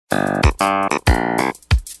Did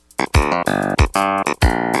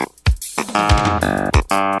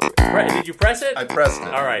you press it? I pressed it.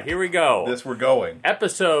 All right, here we go. We're going.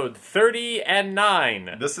 Episode 30 and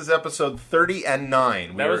 9. This is episode 30 and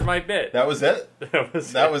 9. That was my bit. That was it?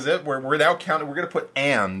 That was it? We're now counting. We're going to put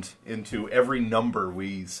 "and" into every number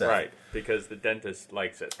we say. Right, because the dentist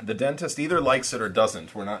likes it. The dentist either likes it or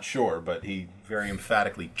doesn't. We're not sure, but he very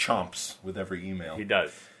emphatically chomps with every email. He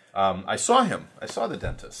does. I saw him. I saw the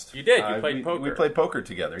dentist. You did? You played poker. We played poker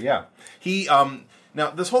together, yeah. He, now,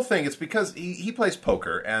 this whole thing, it's because he plays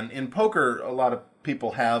poker, and in poker, a lot of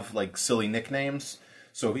people have, like, silly nicknames.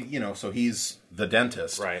 So, so he's the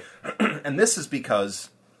dentist. Right. And this is because,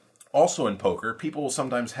 also in poker, people will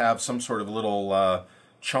sometimes have some sort of little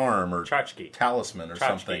charm or talisman or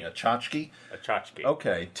something. A tchotchke? A tchotchke.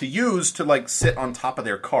 Okay. To use to, like, sit on top of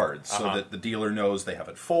their cards so that the dealer knows they have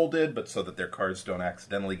it folded, but so that their cards don't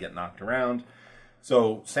accidentally get knocked around.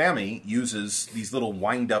 So Sammy uses these little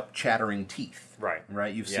wind-up chattering teeth.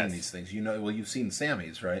 Right? You've seen these things. You've seen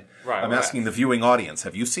Sammy's, right? Right. I'm asking the viewing audience.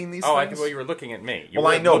 Have you seen these things? Well, you were looking at me.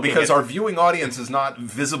 I know, because our viewing audience is not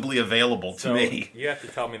visibly available to me. You have to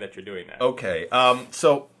tell me that you're doing that. Okay.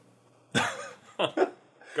 So...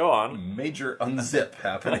 Go on. Major unzip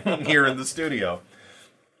happening here in the studio.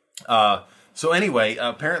 So anyway,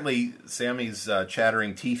 apparently Sammy's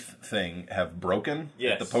chattering teeth thing have broken.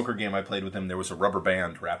 Yes. At the poker game I played with him, there was a rubber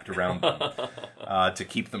band wrapped around them to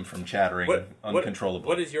keep them from chattering uncontrollably.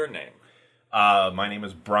 What is your name? My name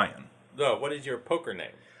is Brian. No, what is your poker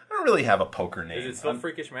name? I don't really have a poker name. Is it still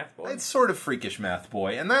Freakish Math Boy? It's sort of Freakish Math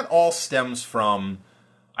Boy, and that all stems from,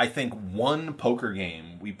 I think, one poker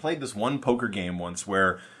game. We played this one poker game once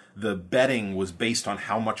where the betting was based on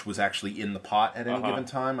how much was actually in the pot at any given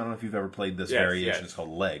time. I don't know if you've ever played this variation. Yes. It's called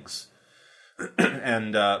Legs.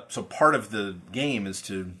 And so part of the game is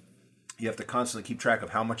you have to constantly keep track of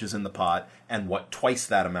how much is in the pot and what twice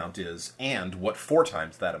that amount is and what 4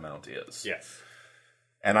 times that amount is. Yes.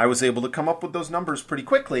 And I was able to come up with those numbers pretty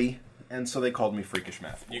quickly, and so they called me Freakish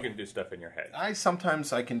Math Boy. You can do stuff in your head.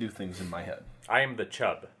 Sometimes I can do things in my head. I am the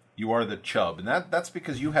chub. You are the chub, and that's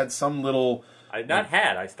because you had some little... I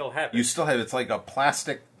still have it. You still have it. It's like a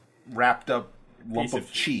plastic wrapped up lump of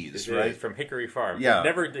cheese, right? It's from Hickory Farm. Yeah. It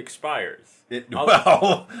never expires.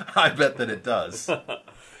 Well, I bet that it does.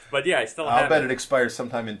 But yeah, I still have it. I'll bet it expires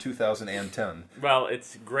sometime in 2010. Well,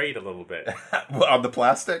 it's grayed a little bit. On the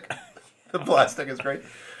plastic? The plastic is great.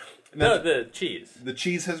 No, the cheese. The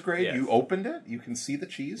cheese has grayed? Yes. You opened it? You can see the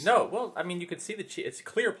cheese? No, well, I mean, you can see the cheese. It's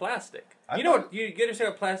clear plastic. You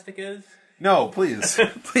understand what plastic is? No, please.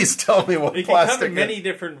 Please tell me what plastic is. It can come in many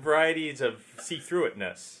different varieties of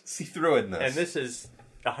see-through-itness. See-through-itness. And this is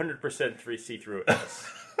 100% see-through-itness.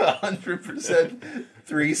 100%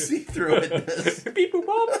 3 see-through-itness. Beep boop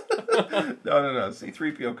bop. No.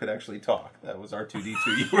 C-3PO could actually talk. That was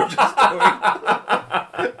R2-D2 you were just doing.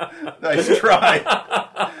 Nice try.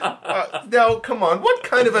 Now, come on. What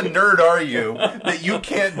kind of a nerd are you that you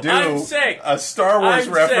can't do a Star Wars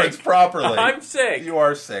reference properly? I'm sick. You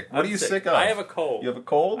are sick. What are you sick of? I have a cold. You have a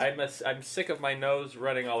cold? I'm sick of my nose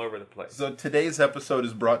running all over the place. So today's episode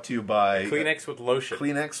is brought to you by... Kleenex with lotion.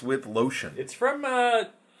 Kleenex with lotion. It's from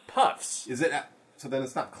Puffs. Is it? So then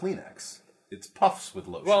it's not Kleenex. It's Puffs with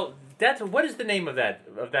lotion. Well, what is the name of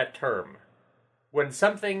that term? When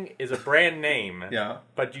something is a brand name,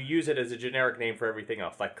 but you use it as a generic name for everything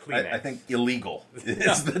else, like Kleenex. I think illegal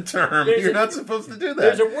is the term. You're not supposed to do that.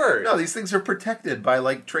 There's a word. No, these things are protected by,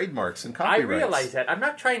 like, trademarks and copyrights. I realize that. I'm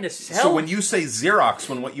not trying to sell... So when you say Xerox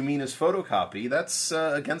when what you mean is photocopy, that's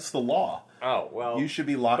against the law. Oh, well... You should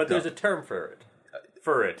be locked up. But there's a term for it.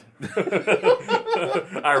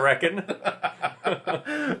 I reckon.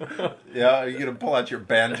 Yeah, are you going to pull out your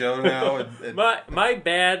banjo now? My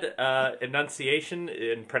bad enunciation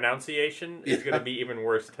and pronunciation is going to be even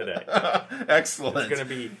worse today. Excellent. It's going to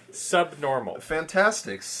be subnormal.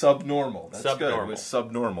 Fantastic. Subnormal. That's good. It was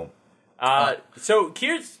subnormal. So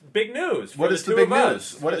here's big news. What is the big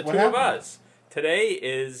news? What happened? Of us. Today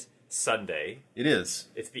is Sunday. It is.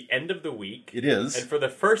 It's the end of the week. It is. And for the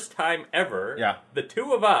first time ever, the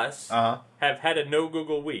two of us have had a no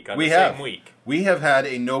Google week on the same week. We have had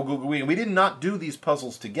a no Google week. And we did not do these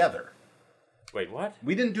puzzles together. Wait, what?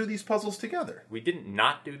 We didn't do these puzzles together. We didn't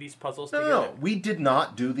not do these puzzles together? No, we did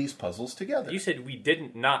not do these puzzles together. You said we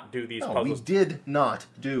didn't not do these puzzles. We did not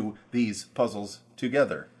do these puzzles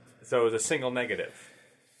together. So it was a single negative.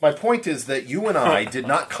 My point is that you and I did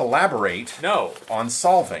not collaborate on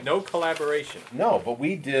solving. No collaboration. No, but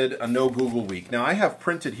we did a No Google Week. Now, I have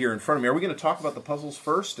printed here in front of me. Are we going to talk about the puzzles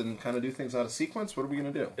first and kind of do things out of sequence? What are we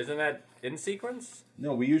going to do? Isn't that in sequence?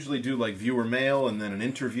 No, we usually do like viewer mail and then an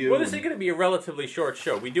interview. Well, this is going to be a relatively short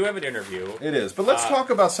show. We do have an interview. It is. But let's talk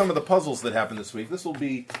about some of the puzzles that happened this week. This will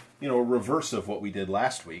be, a reverse of what we did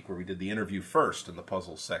last week, where we did the interview first and the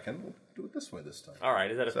puzzles second. We'll do it this way this time. All right.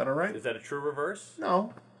 Is that all right? Is that a true reverse?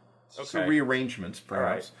 No. It's a rearrangement,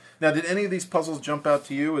 perhaps. Right. Now, did any of these puzzles jump out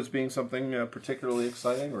to you as being something particularly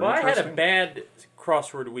exciting or interesting? I had a bad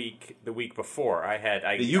crossword week the week before.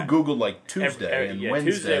 You Googled like Tuesday and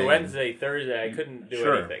Wednesday. Tuesday, Wednesday, Thursday, I couldn't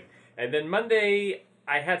do anything. And then Monday,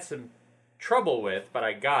 I had some trouble with, but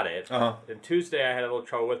I got it. Uh-huh. And Tuesday, I had a little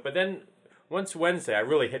trouble with. But then, once Wednesday, I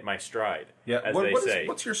really hit my stride, as they say.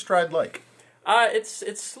 What's your stride like?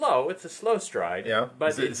 It's slow. It's a slow stride. Yeah.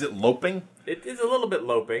 But is it loping? It is a little bit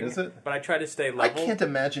loping. Is it? But I try to stay level. I can't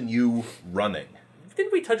imagine you running.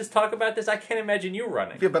 Didn't we just talk about this? I can't imagine you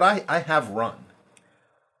running. Yeah, but I have run.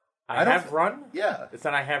 I have run? Yeah. It's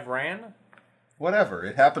not I have ran? Whatever.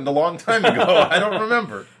 It happened a long time ago. I don't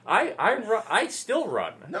remember. I still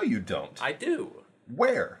run. No, you don't. I do.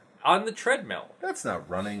 Where? On the treadmill. That's not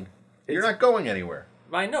running. You're not going anywhere.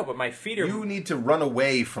 I know, but my feet are... You need to run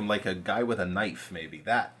away from like a guy with a knife, maybe.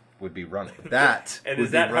 That would be running. That And would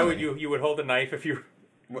is that be how running. you would hold a knife if you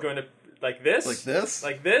were going to... Like this? Like this?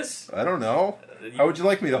 Like this? I don't know. How would you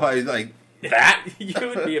like me to hold? Like that? You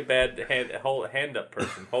would be a bad hand-up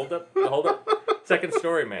person. Hold up. Second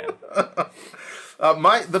story, man.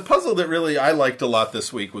 The puzzle that really I liked a lot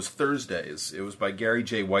this week was Thursdays. It was by Gary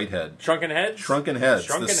J. Whitehead. Shrunken Heads? Shrunken Heads.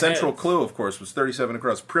 Shrunken The central Heads. clue, of course, was 37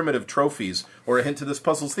 across. Primitive trophies, or a hint to this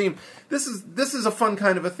puzzle's theme. This is a fun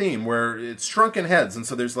kind of a theme where it's shrunken heads, and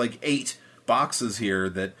so there's like 8 boxes here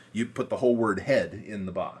that you put the whole word head in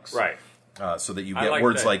the box. Right. So that you get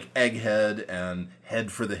words like egghead and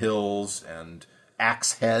head for the hills and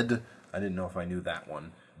axe head. I didn't know if I knew that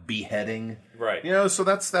one. Beheading. Right. So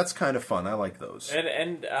that's kind of fun. I like those.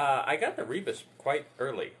 And I got the rebus quite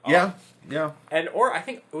early. Yeah. And I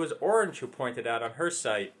think it was Orange who pointed out on her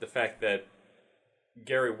site the fact that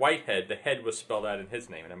Gary Whitehead, the head was spelled out in his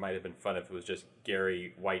name, and it might have been fun if it was just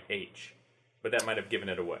Gary White H. But that might have given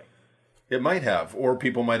it away. It might have. Or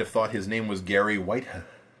people might have thought his name was Gary Whitehead.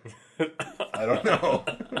 I don't know.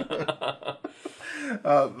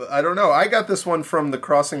 I don't know. I got this one from the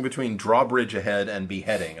crossing between drawbridge ahead and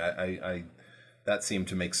beheading. I that seemed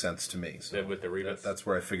to make sense to me. So with the rebus? That's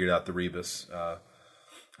where I figured out the rebus. I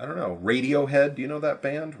don't know. Radiohead. Do you know that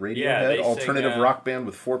band? Radiohead, yeah, alternative rock band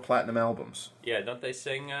with 4 platinum albums. Yeah, don't they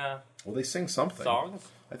sing? Well, they sing something. Songs?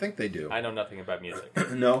 I think they do. I know nothing about music.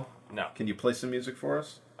 No. No. Can you play some music for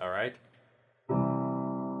us? All right.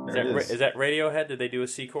 Is that Radiohead? Did they do a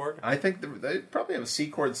C chord? I think they probably have a C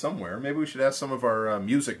chord somewhere. Maybe we should ask some of our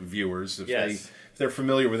music viewers if they're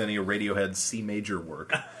familiar with any of Radiohead's C major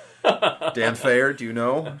work. Dan Fayer, do you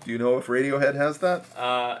know? Do you know if Radiohead has that?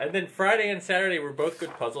 And then Friday and Saturday were both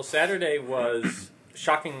good puzzles. Saturday was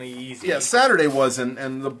shockingly easy. Yeah, Saturday was,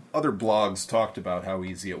 and the other blogs talked about how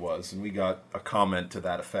easy it was, and we got a comment to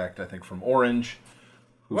that effect, I think, from Orange,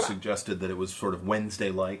 who suggested that it was sort of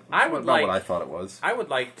Wednesday-like. Not what I thought it was. I would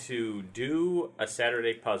like to do a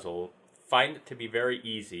Saturday puzzle, find it to be very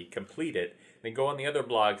easy, complete it, then go on the other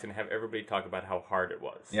blogs and have everybody talk about how hard it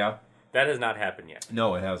was. Yeah. That has not happened yet.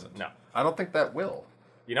 No, it hasn't. No. I don't think that will.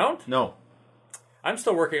 You don't? No. I'm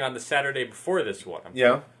still working on the Saturday before this one.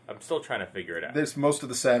 I'm still trying to figure it out. There's most of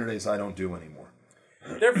the Saturdays I don't do anymore.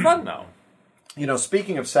 They're fun, though.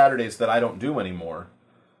 Speaking of Saturdays that I don't do anymore,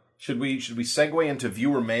 should we segue into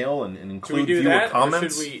viewer mail and include viewer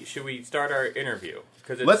comments? Or should we start our interview?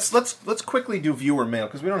 Let's quickly do viewer mail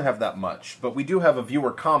because we don't have that much, but we do have a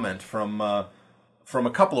viewer comment from a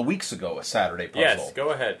couple of weeks ago, a Saturday puzzle. Yes,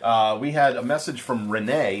 go ahead. We had a message from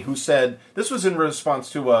Renee who said this was in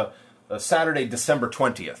response to a Saturday, December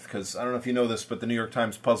 20th, because I don't know if you know this, but the New York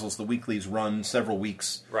Times puzzles, the weeklies run several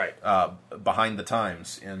weeks behind the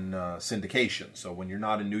times in syndication. So when you're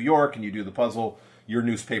not in New York and you do the puzzle, your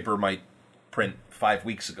newspaper might print 5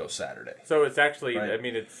 weeks ago Saturday. So it's actually, right? I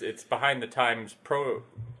mean, it's behind the times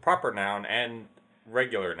proper noun and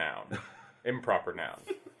regular noun. Improper noun.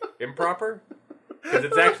 Improper? Because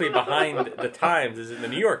it's actually behind the Times, as in the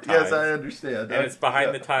New York Times. Yes, I understand. And it's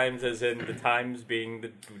behind the Times, as in the times being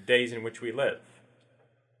the days in which we live.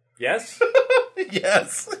 Yes?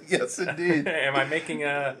 yes, indeed. Am I making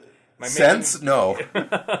sense? No.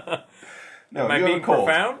 No, am I being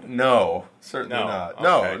profound? No, certainly not.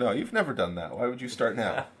 Okay. No, you've never done that. Why would you start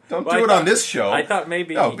now? Don't do it on this show. I thought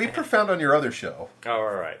maybe... No, be profound on your other show. Oh,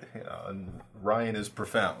 all right. And Ryan is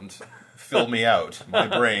profound. Fill Me Out, My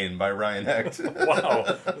Brain by Ryan Hecht.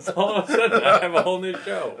 Wow. So all of a sudden, I have a whole new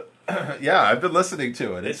show. Yeah, I've been listening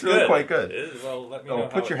to it. It's really quite good. It is. Well, let me know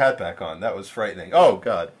Put your hat back on. That was frightening. Oh,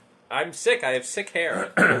 God. I'm sick. I have sick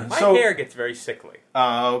hair. My hair gets very sickly.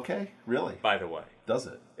 Okay. Really? By the way. Does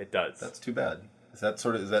it? It does. That's too bad. Is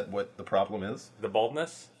that what the problem is? The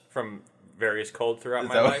baldness from various colds throughout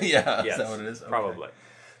my life? Yeah. Yes, is that what it is? Okay. Probably.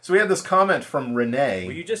 So we had this comment from Renee.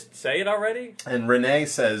 Will you just say it already? And Renee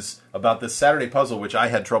says about this Saturday puzzle, which I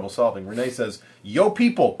had trouble solving. Renee says, "Yo,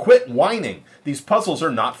 people, quit whining. These puzzles are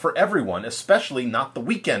not for everyone, especially not the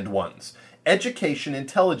weekend ones. Education,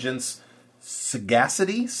 intelligence,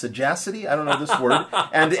 sagacity, I don't know this word,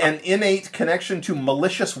 and an innate connection to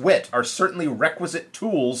malicious wit are certainly requisite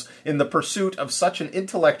tools in the pursuit of such an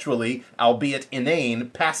intellectually, albeit inane,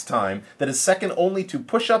 pastime that is second only to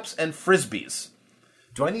push-ups and frisbees."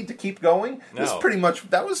 Do I need to keep going? No. This pretty much,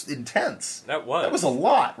 that was intense. That was. That was a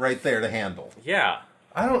lot right there to handle. Yeah.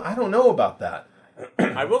 I don't know about that.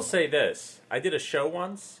 I will say this. I did a show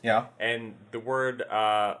once. Yeah. And the word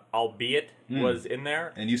albeit was in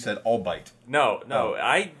there. And you said albite. No. Oh.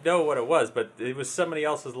 I know what it was, but it was somebody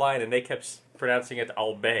else's line, and they kept pronouncing it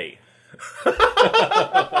albay.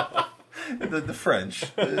 the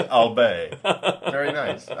French. Albay. Very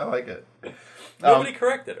nice. I like it. Nobody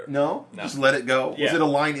corrected her. No? Just let it go? Yeah. Was it a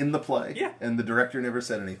line in the play? Yeah. And the director never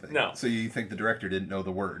said anything? No. So you think the director didn't know the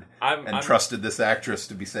word? I'm trusted this actress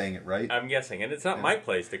to be saying it right? I'm guessing. And it's not my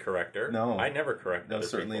place to correct her. No. I never correct other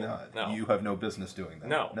certainly people. not. No. You have no business doing that.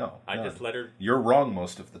 No. I just let her... You're wrong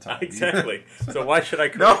most of the time. Exactly. So why should I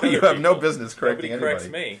correct No, you other have no people? business correcting Nobody corrects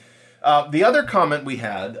anybody. me. The other comment we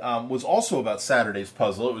had was also about Saturday's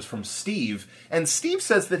puzzle. It was from Steve. And Steve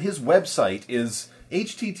says that his website is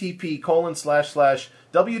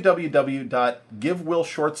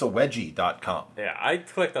http://www.givewillshortsawedgie.com. Yeah, I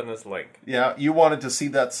clicked on this link. Yeah, you wanted to see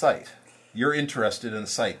that site. You're interested in a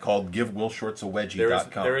site called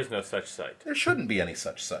givewillshortsawedgie.com. There is no such site. There shouldn't be any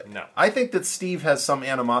such site. No. I think that Steve has some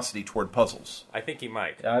animosity toward puzzles. I think he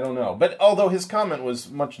might. I don't know. But although his comment was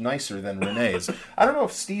much nicer than Renee's, I don't know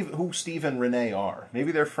if who Steve and Renee are.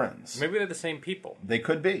 Maybe they're friends. Maybe they're the same people. They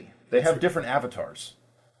could be. They have different avatars.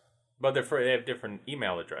 But they have different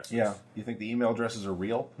email addresses. Yeah. You think the email addresses are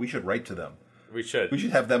real? We should write to them. We should. We should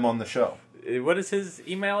have them on the show. What is his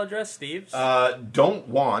email address, Steve's?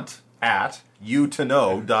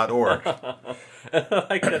 don'twant@youtoknow.org. I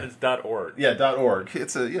like that it's .org. Yeah, .org.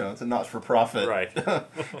 It's a not-for-profit, Right.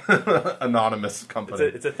 anonymous company.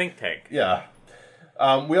 It's a think tank. Yeah.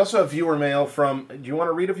 We also have viewer mail from... Do you want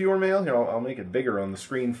to read a viewer mail? Here, I'll make it bigger on the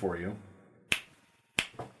screen for you.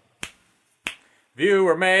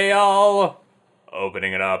 Viewer mail.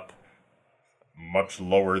 Opening it up. Much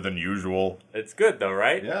lower than usual. It's good though,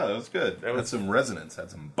 right? Yeah, that was good. Had some resonance,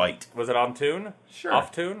 had some bite. Was it on tune? Sure.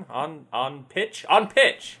 Off tune? On pitch? On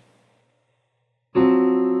pitch!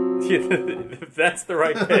 If that's the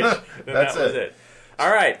right pitch, then That's that was it.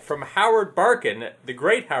 All right, from Howard Barkin, the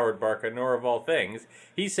great Howard Barkin, nor of all things,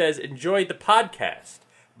 he says, enjoyed the podcast.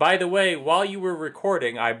 By the way, while you were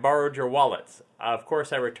recording, I borrowed your wallets. Of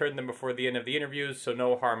course, I returned them before the end of the interviews, so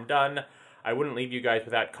no harm done. I wouldn't leave you guys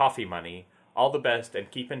without coffee money. All the best, and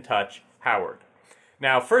keep in touch, Howard.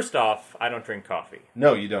 Now, first off, I don't drink coffee.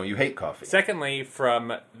 No, you don't. You hate coffee. Secondly,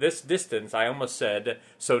 from this distance, I almost said,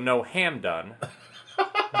 so no ham done.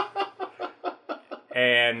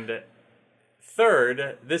 And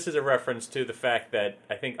third, this is a reference to the fact that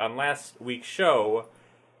I think on last week's show,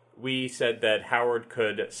 we said that Howard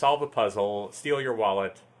could solve a puzzle, steal your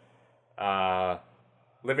wallet,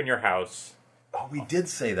 live in your house. Oh, we did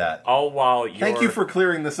say that. All while you're... Thank you for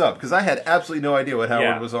clearing this up, because I had absolutely no idea what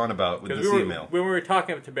Howard was on about with this email. When we were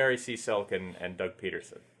talking to Barry C. Silk and Doug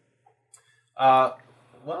Peterson. Well,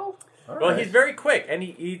 all right. He's very quick, and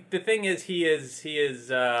he the thing is, he is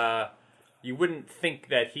you wouldn't think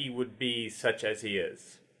that he would be such as he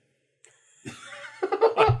is.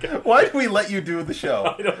 Why do we let you do the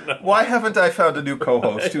show? I don't know. Why haven't I found a new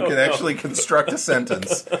co-host who can actually construct a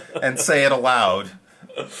sentence and say it aloud,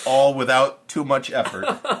 all without too much effort?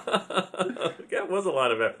 That was a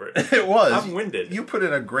lot of effort. It was. I'm winded. You put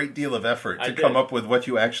in a great deal of effort to I come did. up with what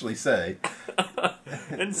you actually say.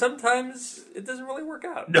 And sometimes it doesn't really work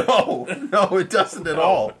out. No, it doesn't at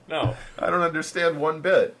all. No. I don't understand one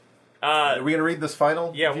bit. Are we going to read this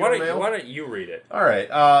final Yeah, viewer why mail? don't you read it? All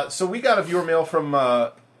right. So we got a viewer mail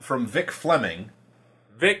from Vic Fleming.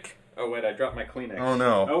 Vic. Oh, wait, I dropped my Kleenex. Oh,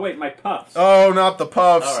 no. Oh, wait, my puffs. Oh, not the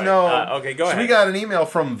puffs. All right. No. Okay, go So ahead. we got an email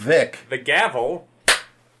from Vic. The gavel.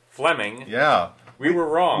 Fleming. Yeah. We were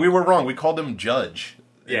wrong. We were wrong. We called him Judge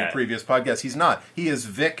in Yeah. the previous podcast. He's not. He is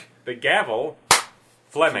Vic. The gavel.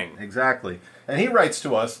 Fleming. Exactly. And he writes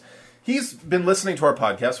to us. He's been listening to our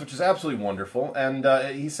podcast, which is absolutely wonderful. And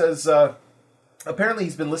he says, apparently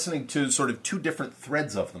he's been listening to sort of two different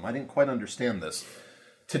threads of them. I didn't quite understand this.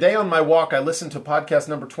 Today on my walk, I listened to podcast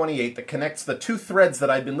number 28 that connects the two threads that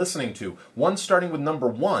I'd been listening to. One starting with number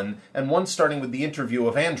 1, and one starting with the interview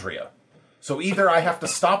of Andrea. So either I have to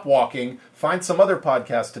stop walking, find some other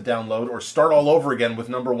podcast to download, or start all over again with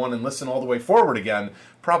number 1 and listen all the way forward again.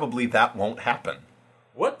 Probably that won't happen.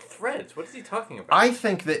 What threads? What is he talking about? I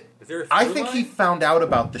think that... Is there a I through think line? he found out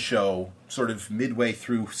about the show sort of midway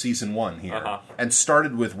through season 1 here, and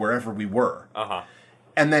started with wherever we were.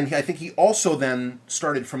 And then I think he also then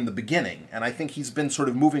started from the beginning, and I think he's been sort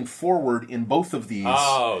of moving forward in both of these.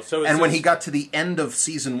 Oh, so and when he got to the end of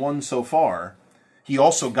season 1 so far, he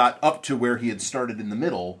also got up to where he had started in the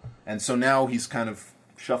middle, and so now he's kind of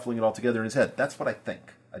shuffling it all together in his head. That's what I think.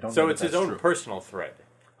 I don't know. So if it's his that's own true. personal thread.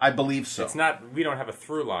 I believe so. It's not. We don't have a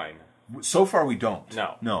through line. So far, we don't.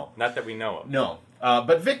 No. No. Not that we know of. No.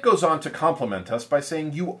 But Vic goes on to compliment us by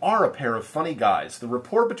saying, "You are a pair of funny guys. The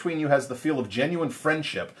rapport between you has the feel of genuine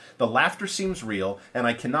friendship. The laughter seems real, and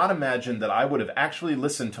I cannot imagine that I would have actually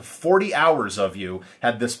listened to 40 hours of you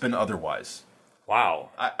had this been otherwise." Wow.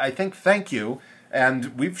 I think thank you,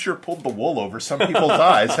 and we've sure pulled the wool over some people's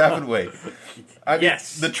eyes, haven't we? I mean,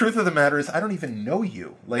 Yes. The truth of the matter is, I don't even know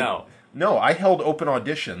you. No. No, I held open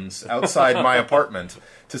auditions outside my apartment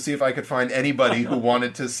to see if I could find anybody who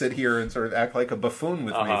wanted to sit here and sort of act like a buffoon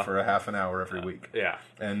with me for a half an hour every week. Yeah.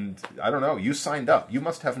 And I don't know, you signed up. You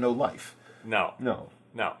must have no life. No. No.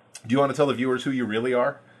 No. Do you want to tell the viewers who you really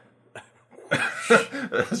are?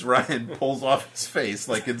 As Ryan pulls off his face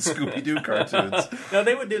like in Scooby-Doo cartoons. No,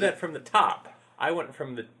 they would do that from the top. I went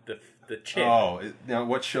from the chin. Oh, now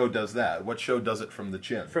what show does that? What show does it from the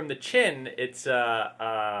chin? From the chin, it's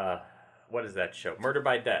what is that show? Murder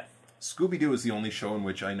by Death. Scooby-Doo is the only show in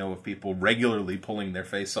which I know of people regularly pulling their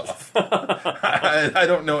face off. I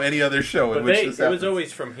don't know any other show in which this happens. It was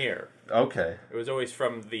always from here. Okay. It was always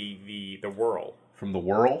from the whirl. From the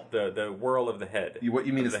whirl? The whirl of the head. What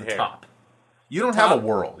you mean is the hair. top. You don't have a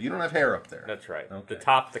whirl. You don't have hair up there. That's right. Okay. The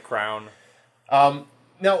top, the crown.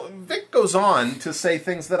 Now, Vic goes on to say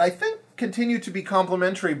things that I think continue to be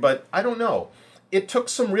complimentary, but I don't know. It took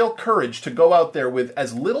some real courage to go out there with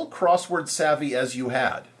as little crossword savvy as you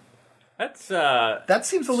had. That's That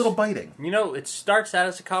seems a little biting. You know, it starts out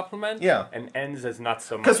as a compliment, Yeah. and ends as not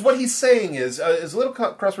so much. Because what he's saying is, as little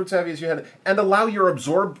crossword savvy as you had, and allow your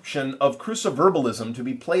absorption of cruciverbalism to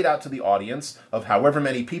be played out to the audience of however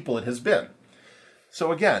many people it has been.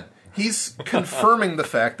 So again, he's confirming the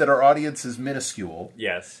fact that our audience is minuscule.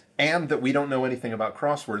 Yes. And that we don't know anything about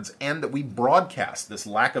crosswords, and that we broadcast this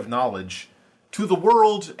lack of knowledge to the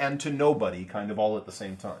world and to nobody kind of all at the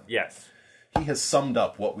same time. Yes. He has summed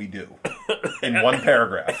up what we do in one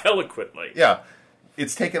paragraph. Eloquently. Yeah.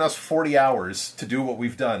 It's taken us 40 hours to do what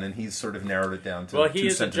we've done, and he's sort of narrowed it down to Well, he two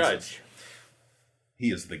is sentences. a judge. He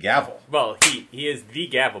is the gavel. Well, he is the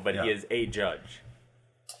gavel, but Yeah. he is a judge.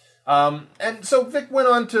 And so Vic went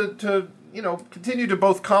on to continue to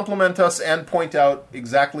both compliment us and point out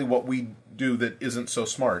exactly what we do that isn't so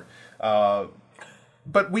smart.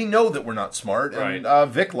 But we know that we're not smart, and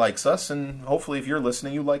Vic likes us, and hopefully if you're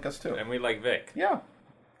listening, you like us too. And we like Vic. Yeah.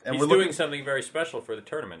 And He's doing something very special for the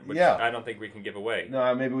tournament, which I don't think we can give away.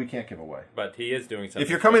 No, maybe we can't give away. But he is doing something If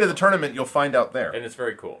you're coming to special. the tournament, you'll find out there. And it's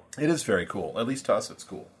very cool. It is very cool. At least to us, it's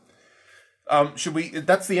cool. Should we...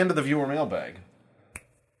 That's the end of the viewer mailbag.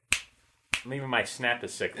 Even my snap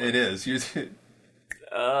is sick. It is.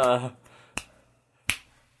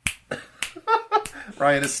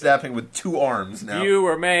 Ryan is snapping with 2 arms now.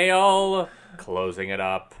 Viewer mail. Closing it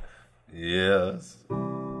up. Yes.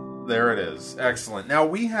 There it is. Excellent. Now,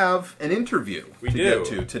 we have an interview get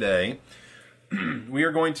to today. We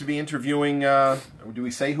are going to be interviewing... do we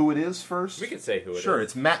say who it is first? We can say who it is. Sure.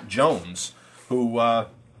 It's Matt Jones, who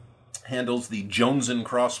handles the Jonesin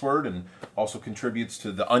crossword and also contributes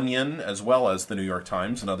to The Onion as well as the New York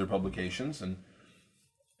Times and other publications. And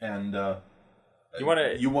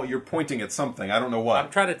you're pointing at something. I don't know what.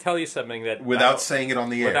 I'm trying to tell you something that... Without saying it on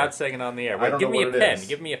the air. Without saying it on the air. I don't Give know me what a it pen. is.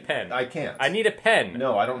 Give me a pen. I can't. I need a pen.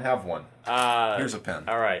 No, I don't have one. Here's a pen.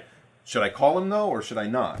 All right. Should I call him though, or should I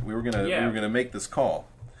not? We were gonna make this call.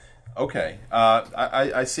 Okay.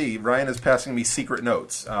 I see. Ryan is passing me secret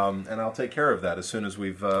notes, and I'll take care of that as soon as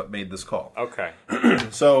we've made this call. Okay.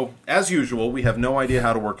 So, as usual, we have no idea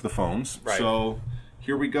how to work the phones. Right. So,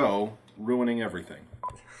 here we go, ruining everything.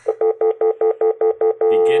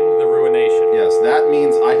 Begin the ruination. Yes, that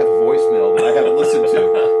means I have voicemail that I haven't listened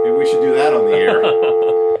to. Maybe we should do that on the air.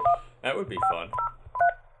 That would be fun.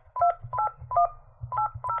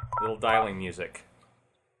 Little dialing music.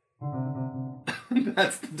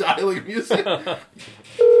 That's the dialing music.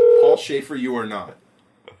 Paul Schaefer, you are not.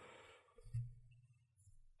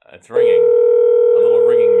 It's ringing. A little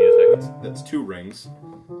ringing music. That's 2 rings.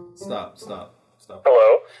 Stop.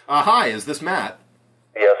 Hello? Hi, is this Matt?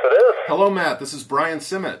 Yes, it is. Hello, Matt. This is Brian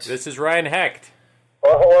Simmet. This is Ryan Hecht.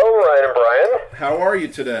 Well, hello, Ryan and Brian. How are you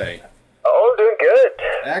today? Oh, doing good.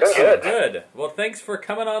 Excellent. Doing good. Good. Well, thanks for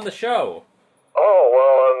coming on the show. Oh,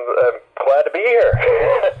 well, I'm glad to be here.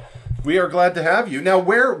 We are glad to have you. Now,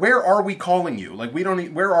 where are we calling you? Like,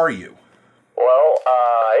 where are you? Well,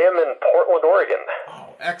 I am in Portland, Oregon.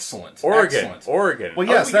 Oh, excellent. Oregon. Excellent. Oregon. Well,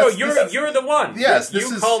 yes, you're the one. Yes,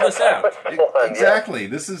 you called us out. Exactly.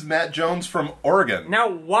 This is Matt Jones from Oregon. Now,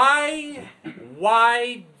 why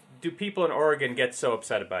do people in Oregon get so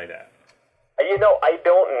upset by that? You know, I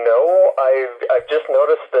don't know. I've just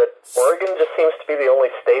noticed that Oregon just seems to be the only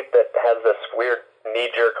state that has this weird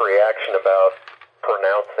knee-jerk reaction about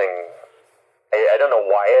pronouncing. I don't know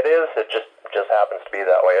why it is. It just happens to be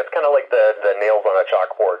that way. It's kind of like the nails on a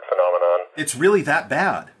chalkboard phenomenon. It's really that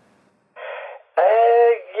bad.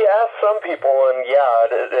 Yeah, some people, and yeah,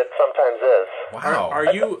 it sometimes is. Wow. Are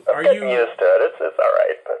you used to it? It's all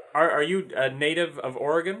right. But are you a native of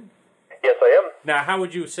Oregon? yes, I am. Now, how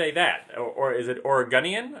would you say that? Or is it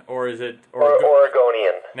Oregonian, or is it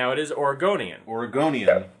Oregonian? Now, it is Oregonian.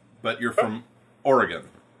 Oregonian, but you're from Oregon.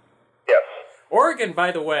 Yes. Oregon,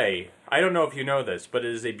 by the way, I don't know if you know this, but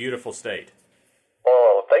it is a beautiful state.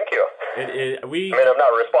 Oh, thank you. I mean, I'm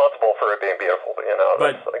not responsible for it being beautiful, but you know.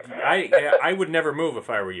 But I would never move if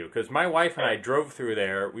I were you, because my wife and I drove through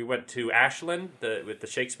there. We went to Ashland with the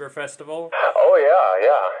Shakespeare Festival. Oh yeah.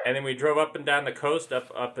 And then we drove up and down the coast,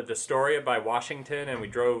 up at Astoria by Washington, and we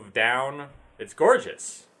drove down. It's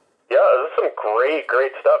gorgeous. Yeah, there's some great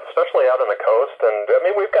stuff, especially out on the coast. And I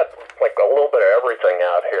mean, we've got like a little bit of everything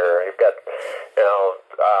out here. You've got,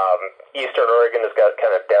 Eastern Oregon has got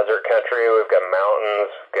kind of desert country. We've got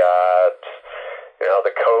mountains. We've got,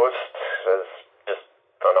 the coast is just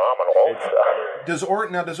phenomenal.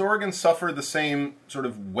 Does Oregon suffer the same sort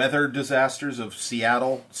of weather disasters of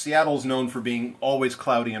Seattle? Seattle's known for being always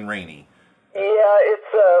cloudy and rainy. Yeah,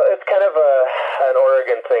 it's kind of an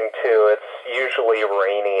Oregon thing too. It's usually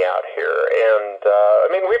rainy out here, and I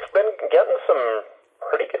mean we've been getting some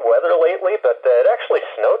pretty good weather lately, but it actually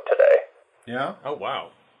snowed today. Yeah. Oh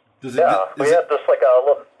wow. We had just like a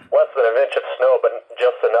little less than an inch of snow, but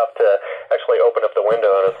just enough to actually open up the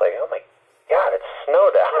window, and it's like, oh my God, it's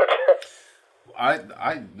snowed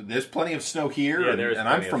out. There's plenty of snow here, Yeah, and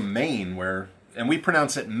I'm from Maine, and we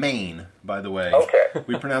pronounce it Maine, by the way. Okay.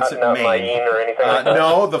 We pronounce it not Maine. Maine or anything like that?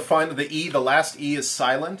 No, the last E is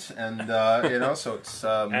silent, and so it's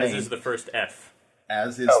Maine. As is the first F.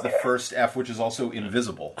 As is the first F, which is also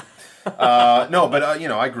invisible. No, but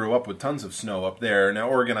I grew up with tons of snow up there. Now,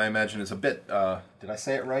 Oregon, I imagine, is a bit. Did I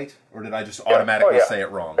say it right, or did I just automatically say it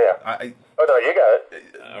wrong? Yeah. Oh no, you got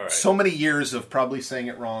it. All right. So many years of probably saying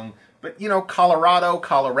it wrong. But,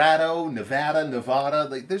 Colorado,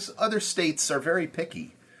 Nevada, there's other states are very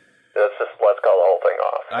picky. Let's call the whole thing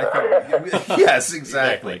off. I think, yes,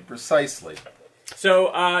 exactly. Precisely. So,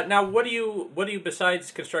 now what do you besides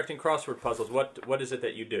constructing crossword puzzles, what is it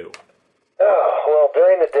that you do? Oh, well,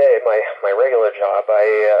 during the day, my regular job,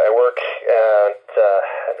 I work at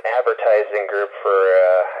an advertising group for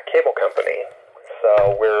a cable company.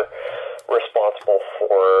 So we're responsible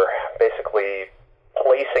for basically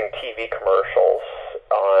placing TV commercials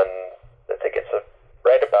on, I think it's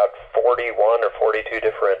right about 41 or 42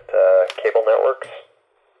 different cable networks.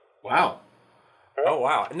 Wow. Oh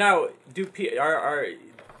wow! Now, do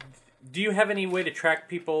you have any way to track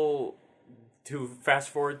people to fast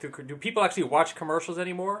forward through? Do people actually watch commercials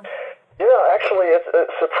anymore? Actually, it's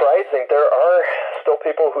surprising. There are still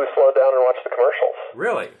people who slow down and watch the commercials.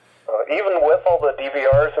 Really? Even with all the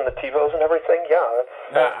DVRs and the TiVos and everything,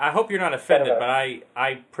 yeah. I hope you're not offended, but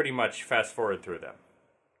I pretty much fast forward through them.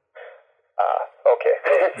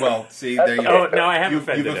 Okay. Well, see, there you go. go. Oh, no, I have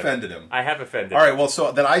offended him. You've offended him. I have offended him. All right, well,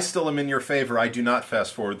 so then I still am in your favor. I do not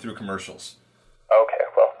fast forward through commercials. Okay,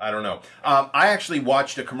 well. I don't know. I actually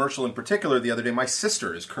watched a commercial in particular the other day. My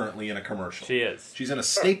sister is currently in a commercial. She is. She's in a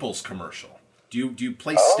Staples commercial. Do you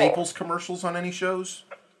play Staples commercials on any shows?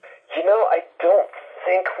 I don't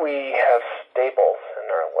think we have Staples in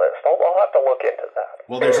our list. I'll have to look into that.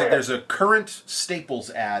 Well, there's a current Staples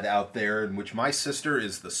ad out there in which my sister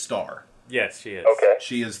is the star. Yes, she is. Okay.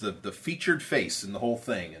 She is the featured face in the whole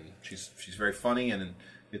thing, and she's very funny, and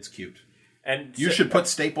it's cute. And you should put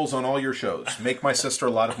Staples on all your shows. Make my sister a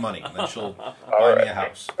lot of money, and then she'll buy me a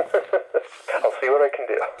house. I'll see what I can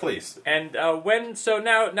do. Please. And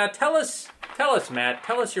now tell us tell us, Matt.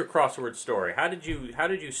 Tell us your crossword story. How did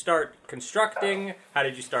you start constructing? How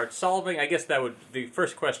did you start solving? I guess that would the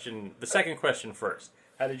first question. The second question first.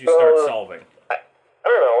 How did you start solving? I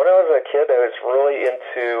don't know. When I was a kid, I was really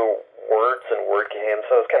into words and word games.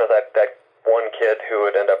 So I was kind of that one kid who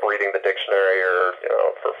would end up reading the dictionary or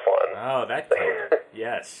for fun. Oh, that kid.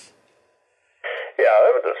 Yes. Yeah,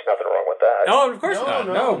 there's nothing wrong with that. No, of course not.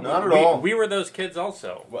 No, not at all. We were those kids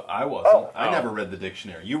also. Well, I wasn't. Oh. I never read the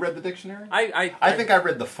dictionary. You read the dictionary? I think I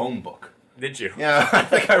read the phone book. Did you? Yeah, I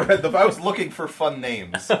think I read I was looking for fun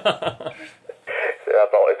names. Yeah,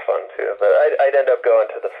 that's always fun too. But I'd end up going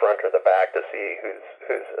to the front or the back to see who's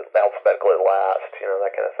alphabetically last,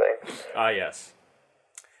 that kind of thing. Ah, yes.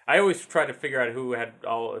 I always try to figure out who had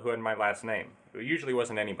my last name. It usually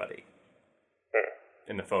wasn't anybody.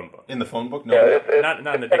 In the phone book. In the phone book? No. Yeah, it's not in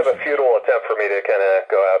the kind of a futile attempt for me to kind of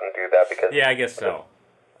go out and do that because... Yeah, I guess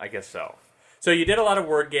so. So you did a lot of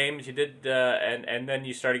word games. You did, and then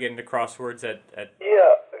you started getting into crosswords at... Yeah,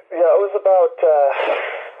 it was about,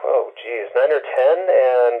 9 or 10,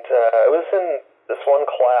 and I was in this one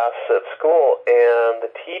class at school, and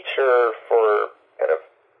the teacher for kind of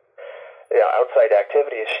outside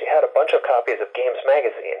activities, she had a bunch of copies of Games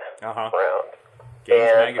Magazine around. Games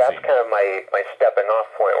and Magazine. That's kind of my stepping off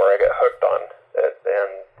point where I got hooked on it.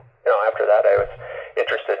 And, after that I was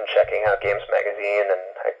interested in checking out Games Magazine, and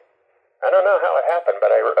I don't know how it happened,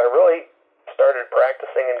 but I really started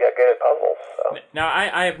practicing and got good at puzzles. So. Now,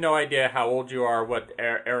 I have no idea how old you are, what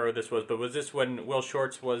era this was, but was this when Will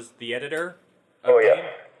Shortz was the editor? Oh, yes.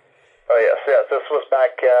 Yes. This was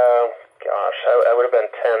back, I would have been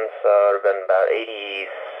 10, so it would have been about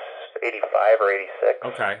 85 or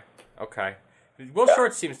 86. Okay. Will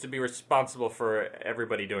Shortz seems to be responsible for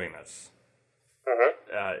everybody doing this.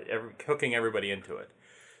 Mm-hmm. Hooking everybody into it.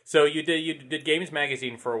 So you did Games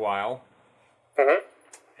Magazine for a while. Mm-hmm.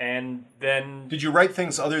 And then... Did you write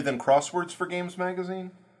things other than crosswords for Games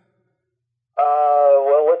Magazine?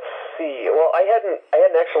 Well, let's see. Well, I hadn't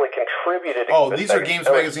actually contributed... Oh, these are Games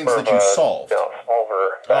Magazines that you solved.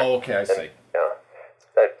 Solver. Oh, okay, I see.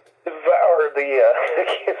 I devoured the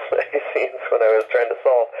Games Magazines when I was trying to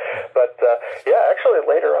solve. But, actually,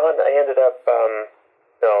 later on, I ended up...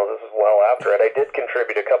 this is well after it. I did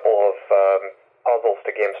contribute a couple of puzzles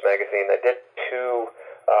to Games Magazine. I did 2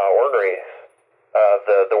 orneries.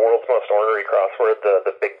 The world's most ornery crossword,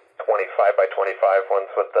 the big 25 by 25 ones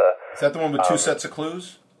with the... Is that the one with 2 sets of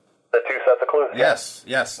clues? The 2 sets of clues?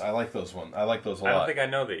 Yes, I like those ones. I like those a lot. I don't think I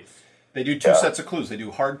know these. They do 2 sets of clues. They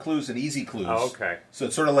do hard clues and easy clues. Oh, okay. So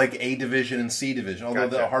it's sort of like A division and C division, although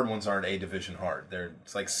Gotcha. the hard ones aren't A division hard.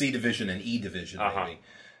 It's like C division and E division, maybe.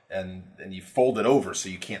 And you fold it over so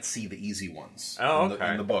you can't see the easy ones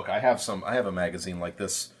in the book. I have a magazine like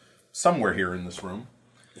this somewhere here in this room.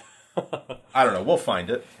 I don't know. We'll find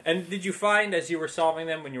it. And did you find, as you were solving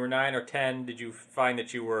them when you were 9 or 10, did you find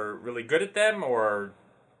that you were really good at them, or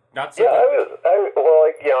not so good?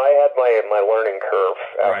 I had my learning curve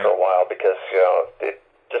after a while because, it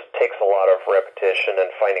just takes a lot of repetition and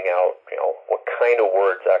finding out, what kind of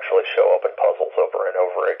words actually show up in puzzles over and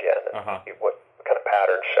over again, and what kind of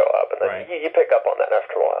patterns show up, and then you pick up on that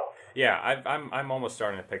after a while. Yeah, I'm almost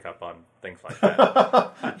starting to pick up on things like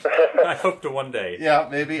that. I hope to one day. Yeah,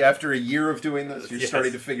 maybe after a year of doing this, you're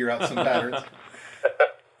starting to figure out some patterns.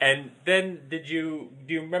 And then, do you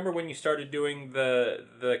remember when you started doing the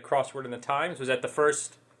crossword in the Times? Was that the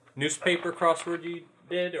first newspaper crossword you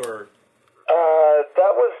did, or?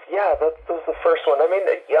 That was the first one. I mean,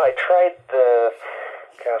 I tried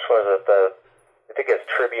what is it? I think it's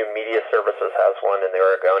Tribune Media Services has one in the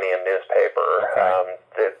Oregonian newspaper.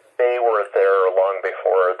 Okay. They were there long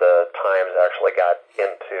before the Times actually got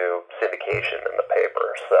into syndication in the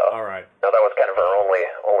paper. So, all right. Now that was kind of our only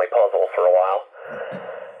puzzle for a while.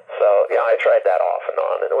 So I tried that off and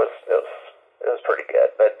on, and it was pretty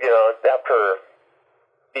good. But after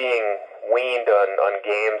being weaned on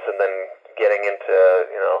games and then getting into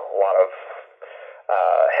a lot of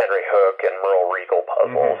Henry Hook and Merle Regal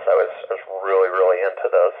puzzles, I was really, really into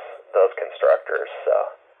those constructors. So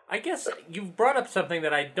I guess you've brought up something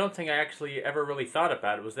that I don't think I actually ever really thought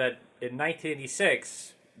about. It was that in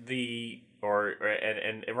 1986,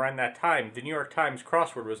 and around that time, the New York Times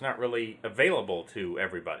crossword was not really available to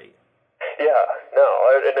everybody. Yeah, no,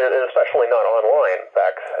 and especially not online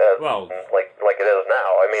back like it is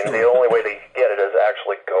now. I mean, the only way to get it is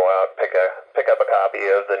actually go out, pick up a copy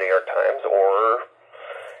of the New York Times, or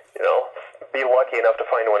be lucky enough to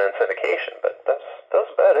find one in syndication. But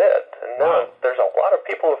that's about it. And now there's a lot of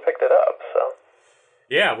people who've picked it up. So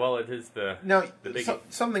yeah, well, it is the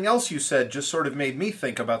something else you said just sort of made me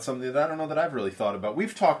think about something that I don't know that I've really thought about.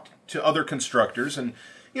 We've talked to other constructors, and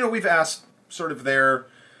we've asked sort of their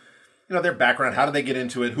background? How did they get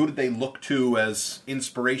into it? Who did they look to as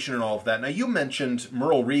inspiration and all of that? Now, you mentioned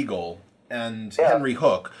Merle Regal and Henry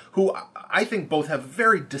Hook, who I think both have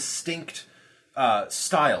very distinct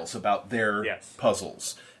styles about their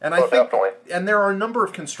puzzles. And I think, and there are a number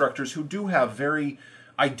of constructors who do have very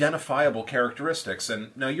identifiable characteristics.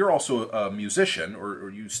 And now you're also a musician, or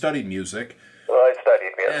you studied music. Well, I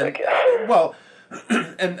studied music, yeah. Well,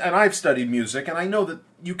 and I've studied music, and I know that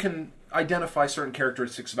you can identify certain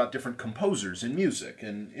characteristics about different composers in music,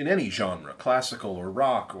 and in any genre, classical or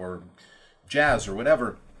rock or jazz or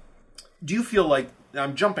whatever. Do you feel like,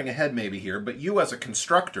 I'm jumping ahead maybe here, but you as a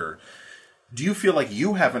constructor, do you feel like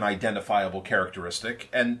you have an identifiable characteristic?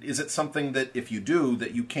 And is it something that, if you do,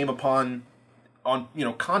 that you came upon on,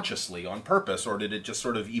 consciously, on purpose, or did it just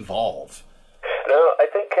sort of evolve? No, I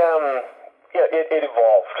think, it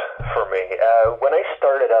evolved for me. When I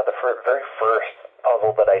started out, the very first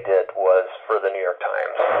puzzle that I did was for the New York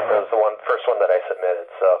Times. It was the first one that I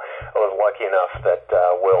submitted, so I was lucky enough that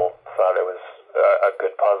Will thought it was a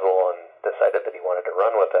good puzzle and decided that he wanted to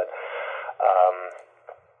run with it.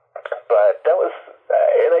 But that was,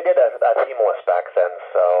 and I did a themeless back then,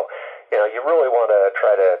 so, you really want to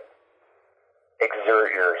try to exert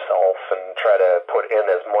yourself and try to put in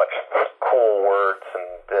as much cool words and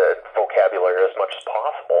vocabulary as much as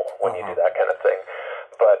possible when you do that kind of thing.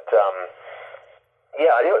 But,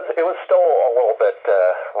 it was still a little bit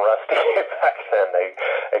rusty back then,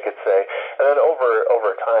 I could say. And then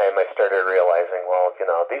over time, I started realizing, well,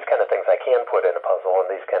 these kind of things I can put in a puzzle, and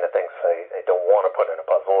these kind of things I don't want to put in a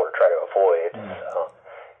puzzle or try to avoid. So,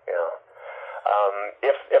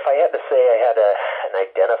 if I had to say I had an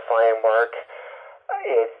identifying mark,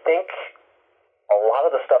 I think a lot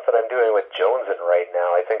of the stuff that I'm doing with Jonesin right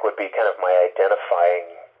now, I think would be kind of my identifying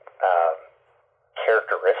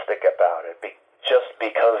characteristic about it, just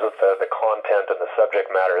because of the content and the subject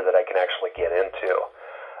matter that I can actually get into.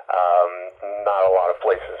 Not a lot of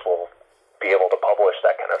places will be able to publish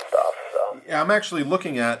that kind of stuff. So. Yeah, I'm actually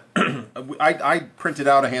looking at, I printed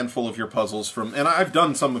out a handful of your puzzles and I've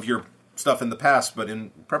done some of your stuff in the past, but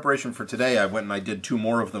in preparation for today, I went and I did 2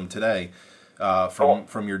 more of them today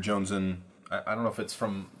from your Jonesin. I don't know if it's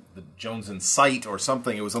from the Jonesin site or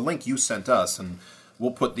something. It was a link you sent us, and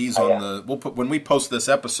we'll put these when we post this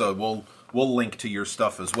episode, we'll link to your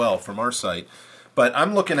stuff as well from our site. But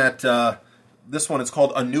I'm looking at this one. It's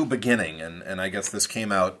called A New Beginning, and I guess this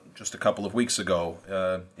came out just a couple of weeks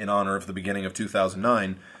ago in honor of the beginning of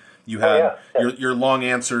 2009. You had your long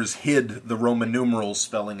answers hid the Roman numerals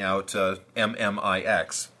spelling out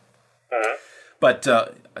MMIX. Mm-hmm. But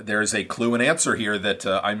there's a clue and answer here that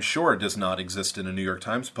I'm sure does not exist in a New York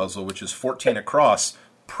Times puzzle, which is 14 across,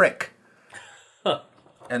 prick. Huh.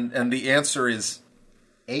 And the answer is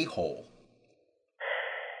a-hole.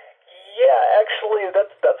 Yeah, actually,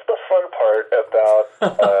 that's the fun part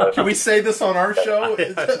about... Can we say this on our show?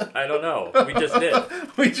 I don't know. We just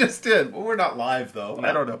did. We just did. Well, we're not live, though. No.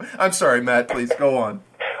 I don't know. I'm sorry, Matt. Please, go on.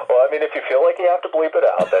 Well, I mean, if you feel like you have to bleep it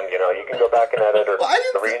out, then, you can go back and edit or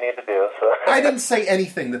whatever you need to do. So. I didn't say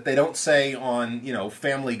anything that they don't say on,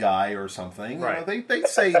 Family Guy or something. Right. They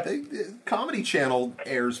say, Comedy Channel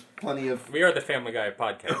airs plenty of... We are the Family Guy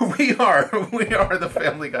podcast. We are the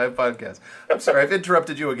Family Guy podcast. I'm sorry, I've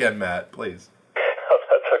interrupted you again, Matt. Please. Oh,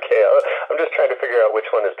 that's okay. I'm just trying to figure out which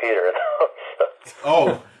one is Peter.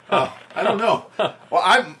 I don't know.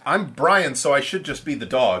 Well, I'm Brian, so I should just be the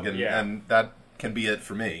dog, and that can be it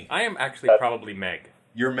for me. I am actually probably Meg.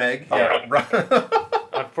 You're Meg? Yeah.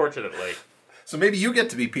 Unfortunately. So maybe you get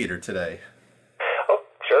to be Peter today. Oh,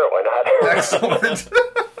 sure, why not? Excellent.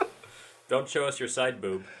 Don't show us your side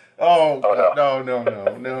boob. Oh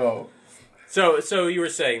no. So you were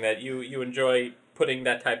saying that you enjoy putting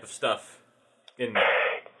that type of stuff in there.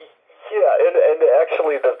 Yeah, and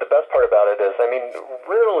actually the best part about it is, I mean,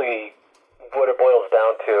 really what it boils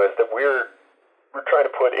down to is that we're trying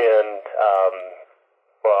to put in,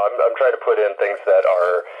 I'm trying to put in things that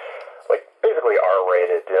are, like, basically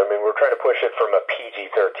R-rated. I mean, we're trying to push it from a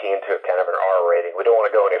PG-13 to kind of an R rating. We don't want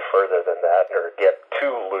to go any further than that or get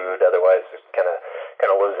too lewd, otherwise it kind of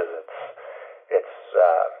loses its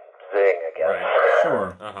zing, I guess. Right.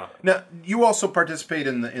 Sure. Uh-huh. Now, you also participate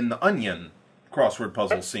in the Onion crossword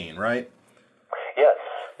puzzle scene, right? Yes.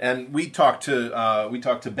 And we talked to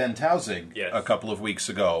Ben Tausig a couple of weeks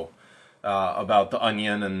ago about the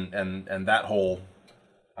Onion and that whole,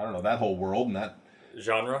 I don't know, that whole world and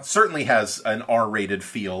genre. Certainly has an R-rated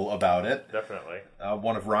feel about it. Definitely.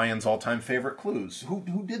 One of Ryan's all-time favorite clues.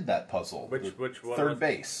 Who did that puzzle? Which one? Third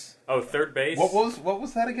base. Oh, third base. What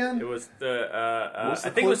was that again? It was I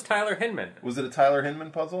think it was Tyler Hinman. Was it a Tyler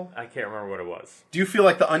Hinman puzzle? I can't remember what it was. Do you feel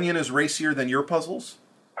like The Onion is racier than your puzzles?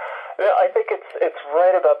 Yeah, I think it's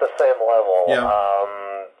right about the same level. Yeah.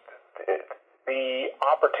 The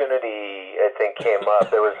opportunity, I think, came up.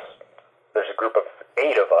 There's a group of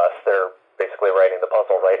 8 of us. They're basically writing the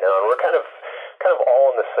puzzle right now, and we're kind of all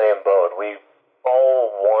in the same boat. We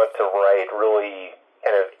all want to write really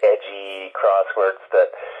kind of edgy crosswords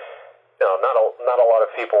that not a lot of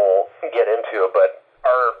people get into, but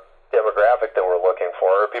our demographic that we're looking for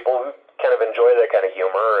are people who kind of enjoy that kind of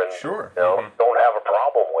humor and Sure. Don't have a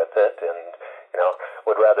problem with it, and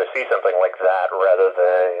would rather see something like that rather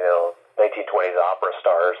than 1920s opera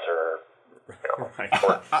stars or or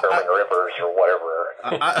Sherman Rivers or whatever.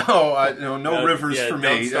 No Rivers for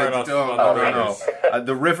me. No.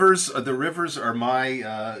 The Rivers are my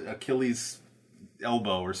Achilles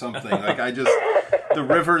elbow or something. Like the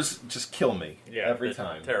Rivers just kill me every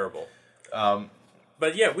time. Terrible.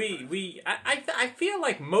 But yeah, I feel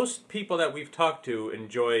like most people that we've talked to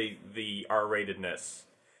enjoy the R-ratedness.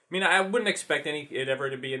 I mean, I wouldn't expect it ever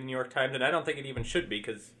to be in the New York Times, and I don't think it even should be,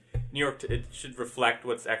 because it should reflect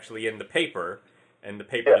what's actually in the paper, and the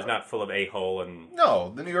paper is not full of a-hole and...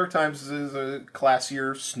 No, the New York Times is a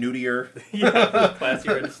classier, snootier...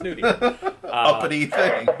 classier and snooty. Uppity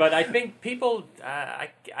thing. But I think people... I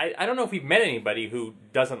don't know if we've met anybody who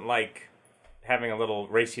doesn't like having a little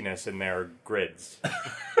raciness in their grids.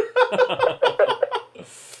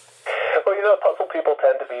 Well, puzzle people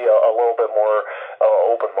tend to be a little bit more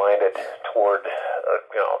open-minded toward,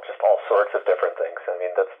 just all sorts of different things. I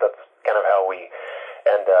mean, that's kind of how we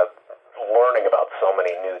end up learning about so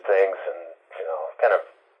many new things and, kind of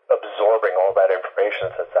absorbing all that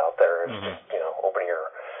information that's out there. Is just,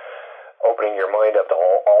 opening your mind up to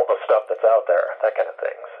all the stuff that's out there, that kind of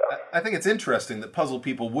thing. So I think it's interesting that puzzle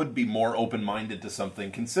people would be more open-minded to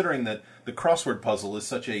something, considering that the crossword puzzle is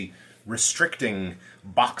such a restricting,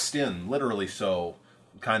 boxed in, literally so,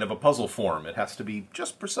 kind of a puzzle form. It has to be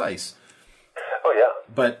just precise. Oh yeah.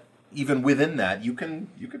 But even within that, you can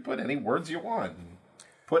put any words you want.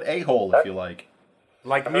 Put a-hole if you like.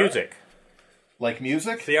 Like music. Like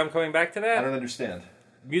music? See, I'm coming back to that. I don't understand.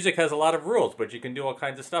 Music has a lot of rules, but you can do all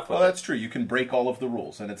kinds of stuff with Well, that's true. You can break all of the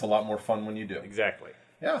rules, and it's a lot more fun when you do. Exactly.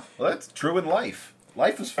 Yeah, well, that's true in life.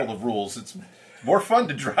 Life is full of rules. It's more fun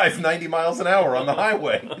to drive 90 miles an hour on the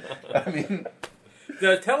highway. I mean...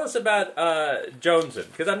 Now, tell us about Jonesin,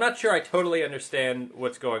 because I'm not sure I totally understand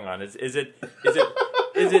what's going on. Is it?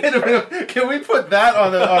 Wait a minute. Can we put that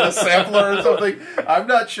on a sampler or something? I'm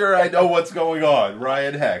not sure I know what's going on.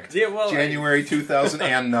 Ryan Hecht, January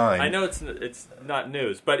 2009. I know it's not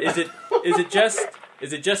news, but is it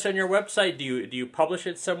just on your website? Do you publish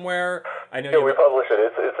it somewhere? I know. Yeah, we publish it.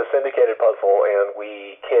 It's a syndicated puzzle, and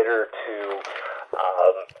we cater to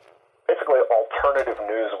basically alternative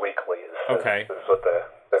news weeklies. Okay. Is what the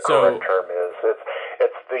correct term is.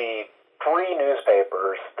 It's the free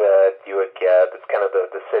newspapers that you would get. It's kind of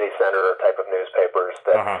the city center type of newspapers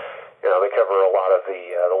that they cover a lot of the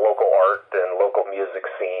local art and local music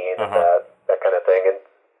scene and that kind of thing. And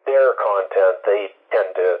their content, they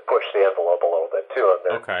tend to push the envelope a little bit too, and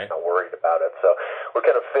they're not worried about it. So we're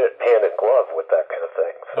kind of fit hand in glove with that kind of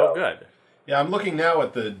thing. So. Oh, good. Yeah, I'm looking now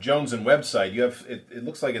at the Jonesin website. You have it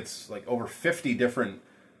looks like it's like over 50 different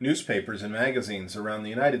newspapers and magazines around the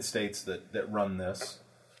United States that run this.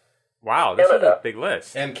 Wow, this is a big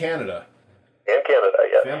list. And Canada. And Canada,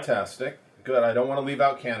 yes. Fantastic. Good. I don't want to leave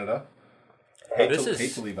out Canada. Hate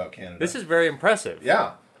to leave out Canada. This is very impressive.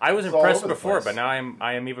 Yeah. I was impressed before, but now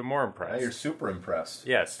I am even more impressed. Now you're super impressed.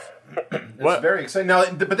 Yes. It's very exciting. Now,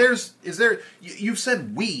 but you've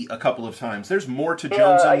said we a couple of times. There's more to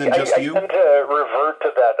Jonesin than just you? I tend to revert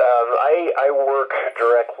to that. I work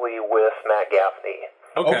directly with Matt Gaffney.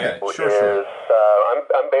 Okay, sure.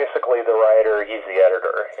 I'm basically the writer, he's the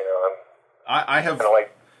editor. I have...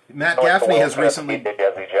 Like, Matt Gaffney has recently...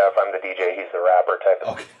 Jazzy Jeff, I'm the DJ, he's the rapper type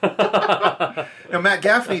of Okay. Now, Matt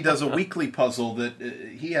Gaffney does a weekly puzzle that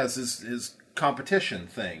he has his competition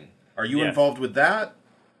thing. Are you involved with that?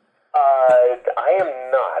 I am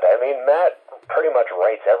not. I mean, Matt pretty much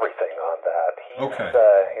writes everything on that.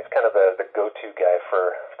 He's kind of the go-to guy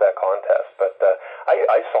for that contest. But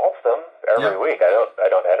I solve them every week. I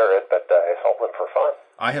don't enter it, but I solve them for fun.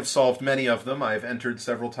 I have solved many of them. I've entered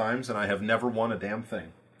several times, and I have never won a damn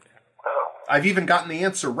thing. Wow. I've even gotten the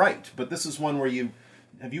answer right, but this is one where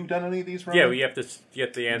Have you done any of these, Ryan? Yeah, we have to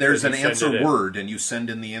get the answer. There's an answer word, and you send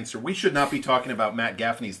in the answer. We should not be talking about Matt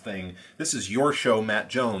Gaffney's thing. This is your show, Matt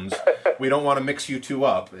Jones. We don't want to mix you two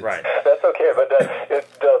up. Right. That's okay, but the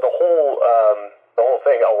whole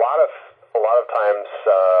thing. A lot of times,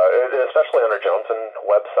 especially on our Jonesin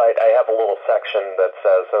website, I have a little section that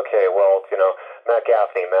says, "Okay, well, Matt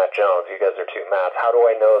Gaffney, Matt Jones, you guys are two Matts. How do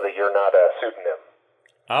I know that you're not a pseudonym?"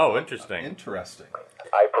 Oh, interesting. Interesting.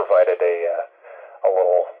 I provided a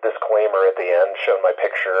little disclaimer at the end, showed my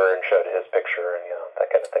picture and showed his picture, and that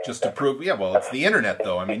kind of thing. Just to prove, well, it's the internet,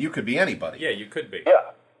 though. I mean, you could be anybody. Yeah, you could be.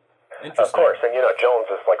 Yeah. Interesting. Of course, and Jones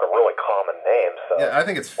is like a really common name, so yeah, I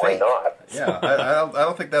think it's why fake. not? Yeah, I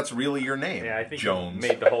don't think that's really your name. Yeah, I think Jones you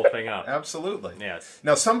made the whole thing up. Absolutely. Yes.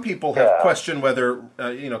 Now, some people have questioned whether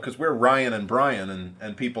because we're Ryan and Brian,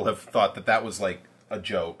 and people have thought that was like a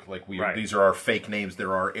joke. Like these are our fake names.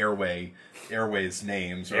 There are airways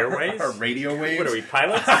names. Airways? Or radio waves. What are we,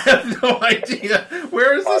 pilots? I have no idea.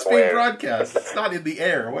 Where is this being broadcast? It's not in the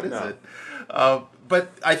air. What is it? But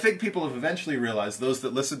I think people have eventually realized, those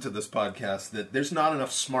that listen to this podcast, that there's not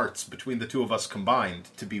enough smarts between the two of us combined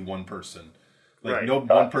to be one person. Like, no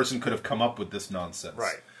one person could have come up with this nonsense.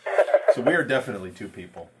 Right. So we are definitely two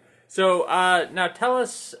people. So now tell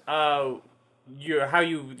us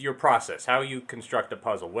your process, how you construct a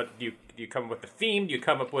puzzle. What do you come up with a theme? Do you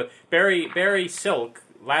come up with Barry Silk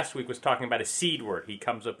last week was talking about a seed word. He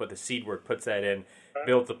comes up with a seed word, puts that in,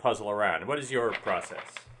 builds a puzzle around. What is your process?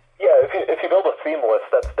 Yeah, if you build a theme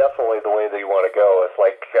list, that's definitely the way that you want to go. It's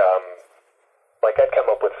like I'd come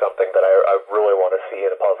up with something that I really want to see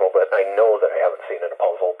in a puzzle that I know that I haven't seen in a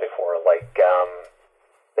puzzle before, like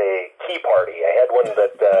a key party. I had one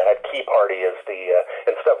that had key party as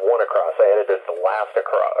instead of one across, I had it as the last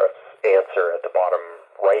across answer at the bottom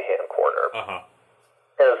right-hand corner. Uh-huh.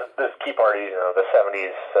 As this key party, the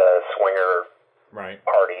 70s swinger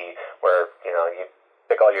party where, you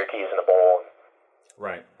stick all your keys in a bowl and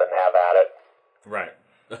have at it. Right.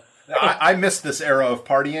 I missed this era of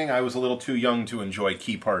partying. I was a little too young to enjoy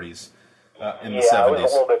key parties in the 70s. Yeah, I was a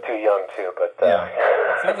little bit too young, too, but...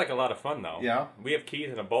 Sounds like a lot of fun, though. Yeah. We have keys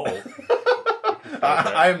in a bowl.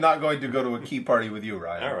 I am not going to go to a key party with you,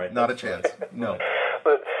 Ryan. All right. Not a chance. No.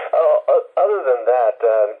 But other than that,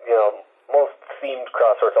 most themed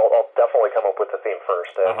crosswords, I'll definitely come up with the theme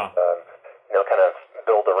first and, kind of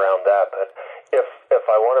build around that. But if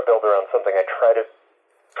I want to build around something, I try to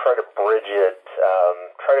bridge it,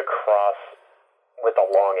 try to cross with a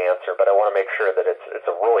long answer, but I want to make sure that it's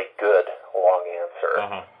a really good long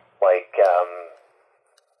answer. Like,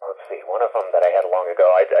 let's see, one of them that I had long ago,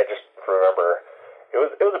 I just remember, it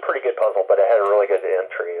was a pretty good puzzle, but it had a really good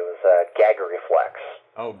entry. It was gag reflex.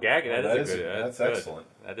 Oh, gag, that's good. Excellent.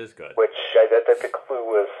 That is good. Which I think the clue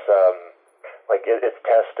was, it's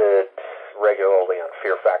tested regularly on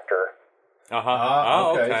Fear Factor.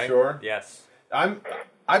 Okay, sure. Yes.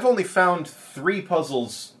 I've only found 3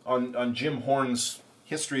 puzzles on Jim Horn's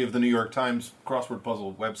History of the New York Times crossword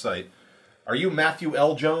puzzle website. Are you Matthew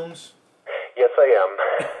L. Jones? Yes, I am.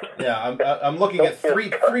 Yeah, I'm looking at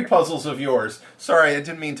three puzzles of yours. Sorry, I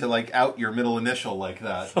didn't mean to out your middle initial like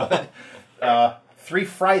that. But 3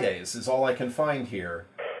 Fridays is all I can find here.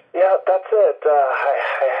 Yeah, that's it.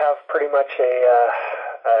 I have pretty much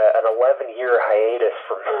an 11-year hiatus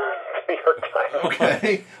from the New York Times.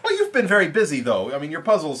 Okay. Well, you've been very busy, though. I mean, your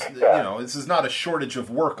puzzles, this is not a shortage of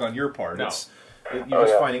work on your part. No. You're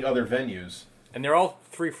just finding other venues. And they're all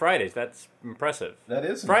 3 Fridays. That's impressive. That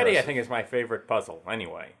is Friday, impressive. I think, is my favorite puzzle,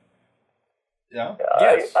 anyway. Yeah?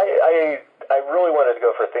 Yes. I really wanted to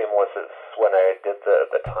go for theme lists when I did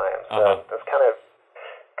the Times. That's kind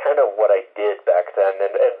of what I did back then.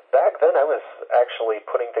 And back then, I was actually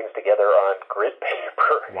putting things together on grid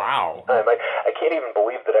paper. Wow. I can't even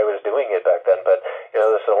believe that I was doing it back then. But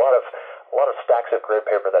there's a lot of stacks of grid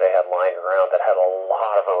paper that I had lying around that had a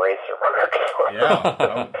lot of eraser marks on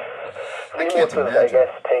them. Yeah. I Theme can't lists, imagine. I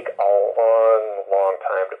guess, take a long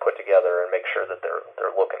time to put together and make sure that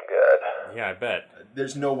they're looking good. Yeah, I bet.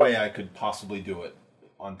 There's no way I could possibly do it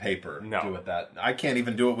on paper. No. Do it that. I can't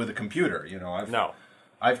even do it with a computer. No.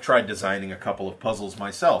 I've tried designing a couple of puzzles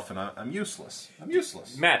myself, and I'm useless.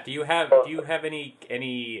 Matt, do you have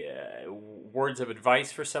any words of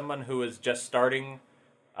advice for someone who is just starting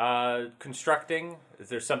constructing? Is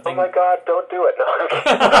there something? Oh my God! Don't do it. No.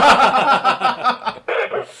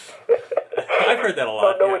 I've heard that a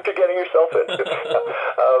lot. Don't know what you're getting yourself into.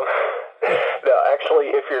 No,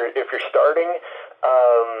 actually, if you're starting,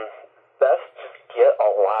 best get a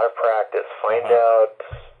lot of practice. Find out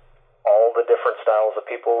all the different styles of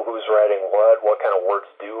people, who's writing what kind of words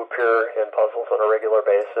do appear in puzzles on a regular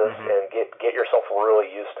basis, and get yourself really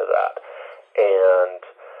used to that. And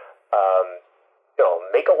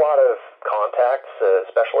Make a lot of contacts,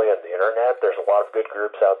 especially on the internet. There's a lot of good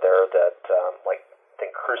groups out there that, like, I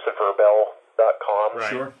think cruciverbell.com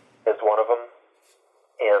Sure. is one of them.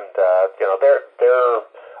 And, there are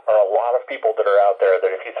a lot of people that are out there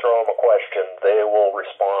that if you throw them a question, they will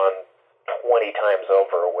respond 20 times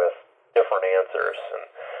over with different answers. And,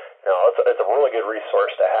 it's a really good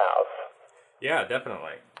resource to have. Yeah,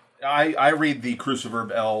 definitely. I read the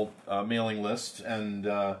Cruciverb L mailing list, and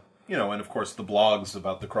and of course the blogs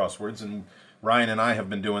about the crosswords. And Ryan and I have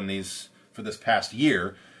been doing these for this past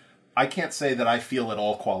year. I can't say that I feel at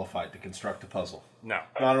all qualified to construct a puzzle. No,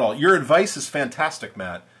 not at all. Your advice is fantastic,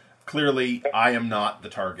 Matt. Clearly, I am not the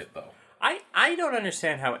target, though. I don't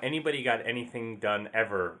understand how anybody got anything done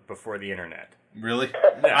ever before the internet. Really?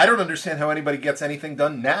 No. I don't understand how anybody gets anything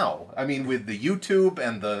done now. I mean, with the YouTube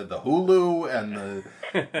and the Hulu and the...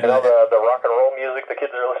 the rock and roll music the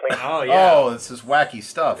kids are listening to. Oh, yeah. Oh, this is wacky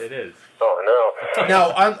stuff. It is. Oh, no.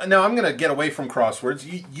 Now I'm going to get away from crosswords.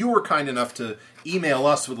 You were kind enough to email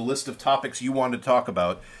us with a list of topics you wanted to talk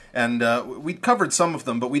about, and we covered some of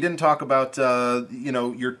them, but we didn't talk about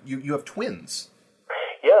you have twins.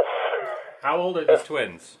 Yes. How old are these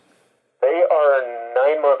twins? They are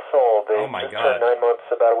 9 months old. They Oh, my just God. turned 9 months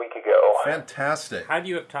about a week ago. Fantastic. How do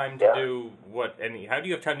you have time to do how do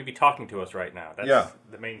you have time to be talking to us right now? That's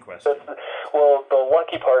the main question. Well, the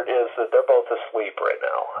lucky part is that they're both asleep right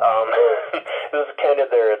now. This is kind of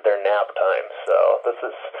their nap time, so this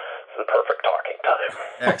is the perfect talking time.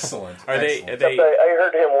 Excellent. Are they? I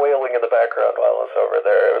heard him wailing in the background while I was over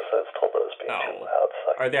there. I was told it was being too loud.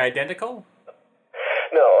 So. Are they identical?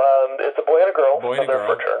 No, it's a boy and a girl. Boy and a they're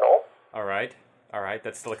girl. fraternal. All right.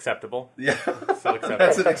 That's still acceptable. Yeah. Still acceptable.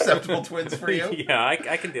 That's an acceptable twins for you? Yeah,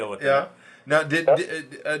 I can deal with Yeah. that.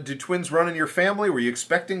 Now, did twins run in your family? Were you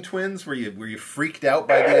expecting twins? Were you freaked out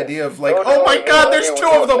by the idea of like, No, my God, there's two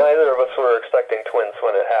of them? Neither of us were expecting twins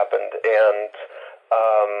when it happened, and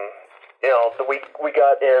we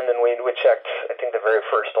got in and we checked. I think the very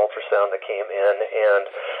first ultrasound that came in, and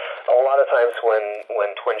a lot of times when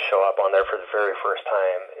twins show up on there for the very first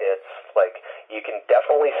time, it's like you can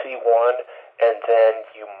definitely see one, and then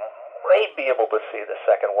you might be able to see the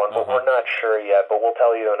second one, but we're not sure yet. But we'll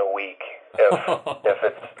tell you in a week if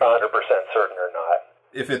it's 100% certain or not.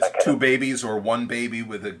 If it's two babies or one baby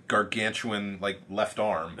with a gargantuan left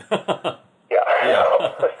arm. Yeah.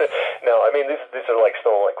 No, I mean these are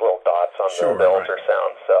still little dots on the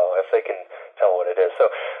ultrasound. So if they can tell what it is, so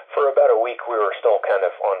for about a week we were still kind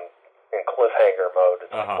of in cliffhanger mode.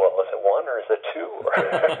 It's like, well, is it one or is it two?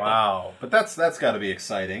 Wow, but that's got to be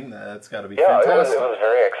exciting. That's got to be fantastic. fantastic. It was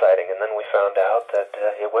very exciting, and then we found out that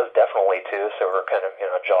it was definitely two. So we're kind of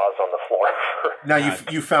jaws on the floor. Now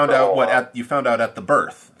you found out you found out at the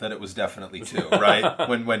birth that it was definitely two, right?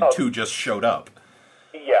 when two just showed up.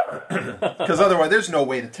 Yeah. Because otherwise, there's no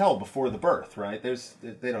way to tell before the birth, right?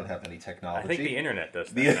 They don't have any technology. I think the internet does.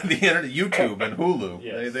 The internet, YouTube and Hulu,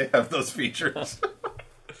 yes. they have those features.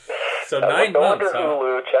 So 9 months. Go under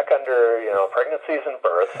Hulu, check under pregnancies and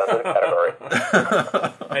births under the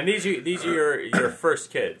category. And these are your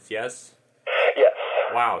first kids, yes? Yes.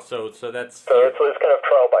 Wow. So that's so it's kind of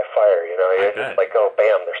trial by fire, You're just like, oh,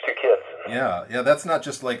 bam, there's two kids. Yeah. That's not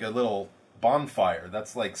just like a little bonfire.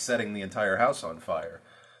 That's like setting the entire house on fire.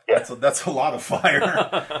 Yeah. That's a lot of fire.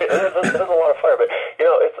 It is a lot of fire, but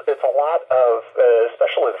it's a lot of,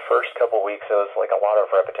 especially the first couple of weeks, it was like a lot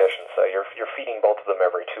of repetition. So you're feeding both of them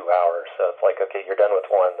every 2 hours. So it's like, okay, you're done with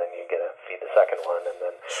one, then you get to feed the second one, and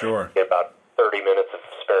then Sure. you get about 30 minutes of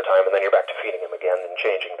spare time, and then you're back to feeding them again and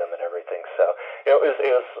changing them and everything. So it was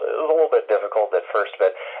a little bit difficult at first,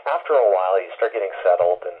 but after a while, you start getting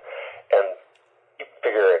settled and you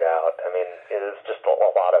figure it out. I mean, it is just a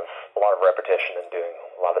lot of repetition and doing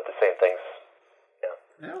a lot of the same things.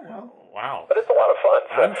 Yeah, well. wow. But it's a lot of fun.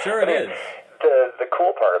 So, I'm sure it is. The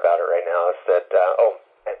cool part about it right now is that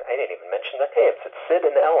and I didn't even mention their names. It's Sid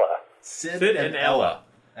and Ella. Sid and Ella.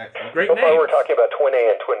 Great So far, names. we're talking about Twin A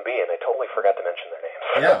and Twin B, and I totally forgot to mention their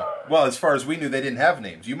names. Yeah. Well, as far as we knew, they didn't have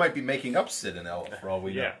names. You might be making up Sid and Ella for all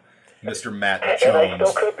we know. Yeah. Mr. Matt Jones. And I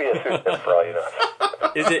still could be a pseudonym for all you know.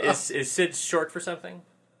 Is Sid short for something?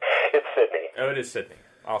 It's Sydney. Oh, it is Sydney.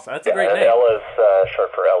 Also, that's a great name. Ella's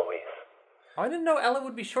short for Eloise. Oh, I didn't know Ella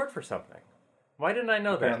would be short for something. Why didn't I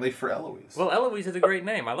know Apparently that? for Eloise. Well, Eloise is a great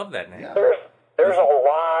name. I love that name. Yeah. There's a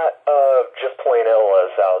lot of just plain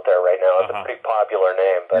Ellas out there right now. It's a pretty popular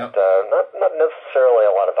name, but not necessarily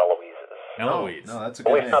a lot of Eloises. Eloise. No, that's a At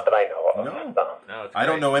good least name. not that I know of. No, it's I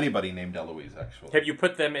don't great. know anybody named Eloise, actually. Have you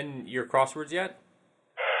put them in your crosswords yet?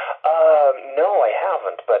 No, I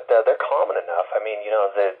haven't, but they're common enough. I mean,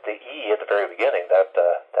 the E at the very beginning, that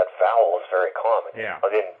vowel is very common. Yeah.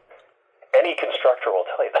 In Any constructor will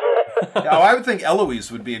tell you that. Now, I would think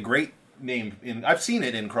Eloise would be a great name. I've seen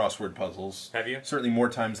it in crossword puzzles. Have you? Certainly more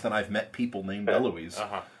times than I've met people named Eloise.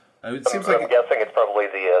 Uh-huh. It seems I'm like guessing it's probably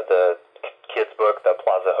the kids' book, the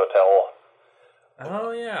Plaza Hotel.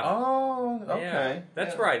 Oh, yeah. Oh, okay. Yeah.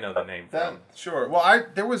 That's where I know the name from. Sure. Well,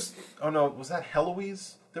 there was. Oh no, was that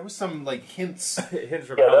Heloise? There was some like hints. Hints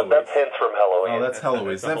from Yeah, Halloween. that's hints from Halloween. Oh, that's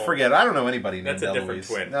Heloise. a Then whole- forget. I don't know anybody named That's a different Eloise.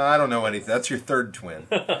 twin. No, I don't know anything. That's your third twin.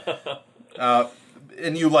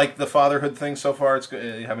 And you like the fatherhood thing so far? It's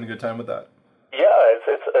you having a good time with that? Yeah, it's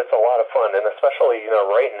a lot of fun, and especially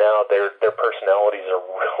right now their personalities are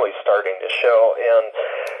really starting to show. And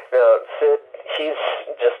Sid, he's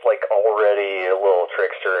just like already a little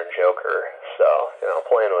trickster and joker. So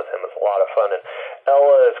playing with him is a lot of fun. And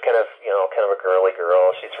Ella is kind of a girly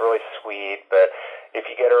girl. She's really sweet, but if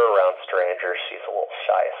you get her around strangers, she's a little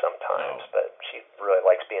shy sometimes. Oh. But she really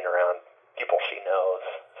likes being around people she knows.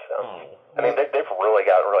 So Oh. I mean, they've really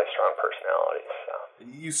got really strong personalities. So.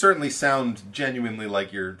 You certainly sound genuinely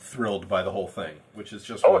like you're thrilled by the whole thing, which is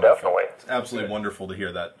just Oh, wonderful. definitely. It's absolutely wonderful to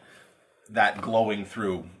hear that glowing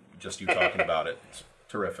through just you talking about it. It's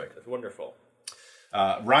terrific. It's wonderful.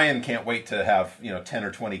 Ryan can't wait to have 10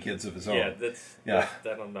 or 20 kids of his own. I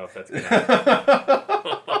don't know if that's going to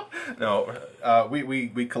happen. No,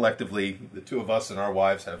 we collectively, the two of us and our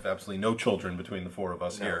wives, have absolutely no children between the four of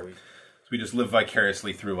us here. We just live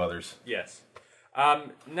vicariously through others. Yes.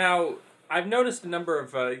 Now, I've noticed a number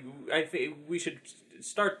of... I think we should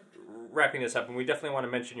start wrapping this up, and we definitely want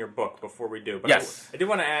to mention your book before we do. But Yes. I did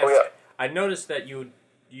want to ask... Oh, yeah. I noticed that you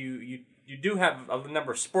do have a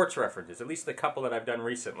number of sports references, at least the couple that I've done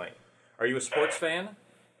recently. Are you a sports fan?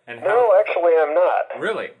 And No, actually, I'm not.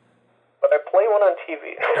 Really? But I play one on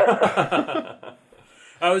TV.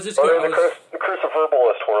 I was just Or going in the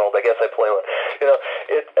cruciverbalist world, I guess I play one.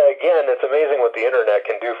 It's amazing what the internet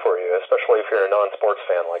can do for you, especially if you're a non-sports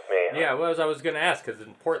fan like me. Yeah, well, I was going to ask, because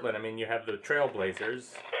in Portland, you have the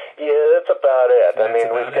Trailblazers. Yeah, that's about it. That's We've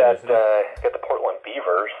about got it, isn't it? got the Portland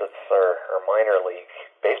Beavers. That's our minor league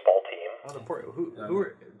baseball team. Oh, who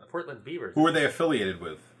are Portland Beavers? Who are they affiliated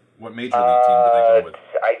with? What major league team do they go with?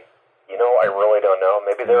 I really don't know.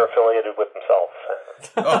 Maybe they're affiliated with themselves.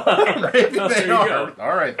 Oh, maybe There they you are. go.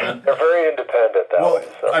 All right, then. They're very independent that way.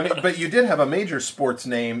 So. But you did have a major sports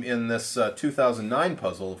name in this 2009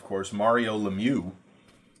 puzzle, of course, Mario Lemieux.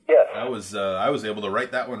 Yes. I was able to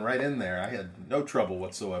write that one right in there. I had no trouble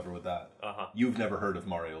whatsoever with that. Uh-huh. You've never heard of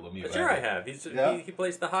Mario Lemieux? Sure, I have have. Yeah? He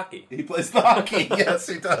plays the hockey. He plays the hockey. Yes,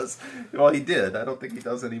 he does. Well, he did. I don't think he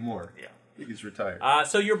does anymore. Yeah. I think he's retired.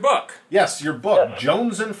 So your book. Yes, your book, Yes.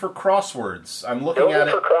 Jonesin for Crosswords. I'm looking at Jonesin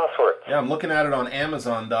it. for Crosswords. Yeah, I'm looking at it on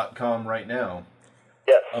Amazon.com right now.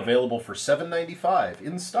 Yes. Available for $7.95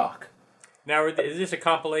 in stock. Now, is this a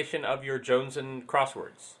compilation of your Jonesin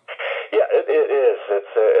crosswords? Yeah, it is.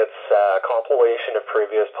 It's a compilation of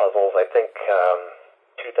previous puzzles. I think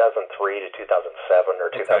 2003 to 2007 or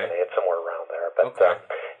 2008, somewhere around there. But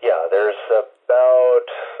yeah, there's about,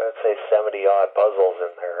 I'd say, 70 odd puzzles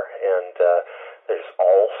in there, and there's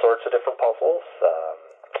all sorts of different puzzles.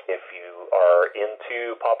 If you are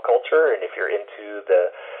into pop culture and if you're into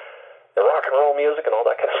the rock and roll music and all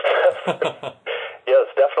that kind of stuff. Yes,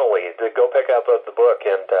 definitely. Go pick up the book,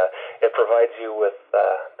 and it provides you with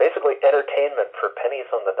basically entertainment for pennies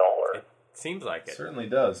on the dollar. It seems like it. Certainly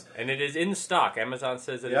does. And it is in stock. Amazon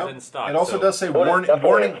says it is in stock. It also does say Well, it's definitely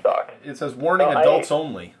warning. in stock. It says warning adults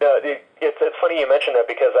only. It's funny you mention that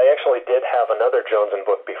because I actually did have another Jonesin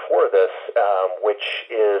book before this, which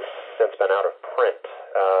is since been out of print.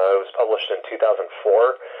 It was published in 2004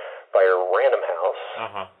 by Random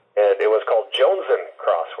House, and it was called Jonesin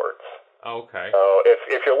Crosswords. Okay. So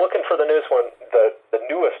if you're looking for the newest one, the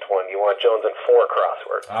newest one, you want Jonesin 4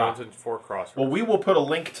 Crosswords. Jonesin 4 crosswords. Well, we will put a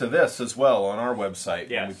link to this as well on our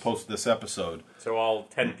website when we Yes. post this episode. So all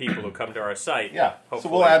 10 people who come to our site. Yeah. So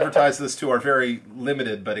hopefully. we'll advertise this to our very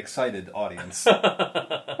limited but excited audience.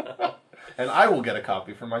 And I will get a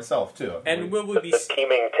copy for myself, too. And will we be... The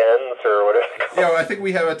teaming 10s or whatever. Yeah, I think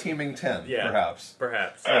we have a teaming 10, perhaps.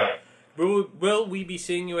 Perhaps. Yeah. Will we be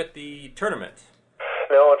seeing you at the tournament?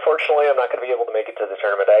 No, unfortunately, I'm not going to be able to make it to the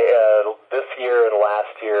tournament. This year and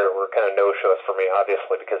last year were kind of no-shows for me,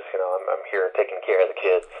 obviously, because I'm here taking care of the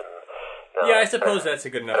kids. And, Yeah, I suppose that's a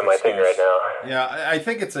good enough my thing right now. Yeah, I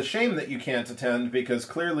think it's a shame that you can't attend because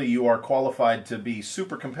clearly you are qualified to be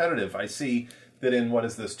super competitive. I see that in,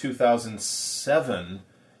 2007,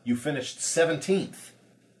 you finished 17th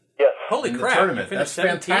Yes. Holy in the crap! tournament. You That's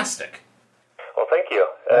finished 17th? fantastic. Well, thank you.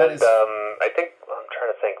 That And is- I think, I'm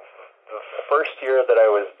trying to think, the first year that I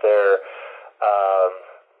was there,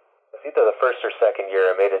 was either the first or second year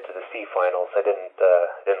I made it to the C finals. I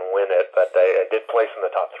didn't win it, but I did place in the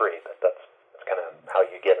top 3. But that's kind of how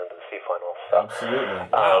you get into the C finals. So.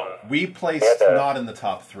 Absolutely. We placed not in the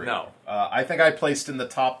top 3. No. I think I placed in the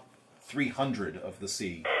top 300 of the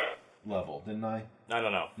C level, didn't I? I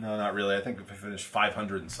don't know. No, not really. I think I finished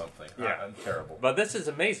 500 and something. Yeah. I'm terrible. But this is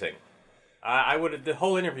amazing. The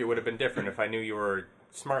whole interview would have been different if I knew you were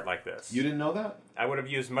smart like this. You didn't know that? I would have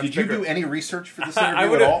used much Did bigger... you do any research for this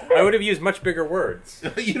interview at all? I would have used much bigger words.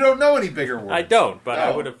 You don't know any bigger words. I don't, but No.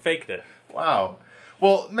 I would have faked it. Wow.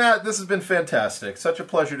 Well, Matt, this has been fantastic. Such a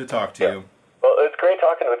pleasure to talk to you. Well, it's great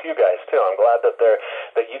talking with you guys too. I'm glad that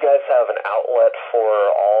you guys have an outlet for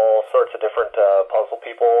all sorts of different puzzle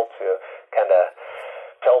people to kind of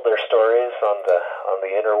tell their stories on the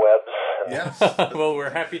interwebs. Yes. Well,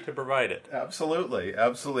 we're happy to provide it. Absolutely.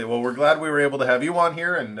 Absolutely. Well, we're glad we were able to have you on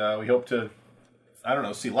here, and we hope to, I don't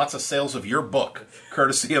know, see lots of sales of your book,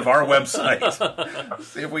 courtesy of our website.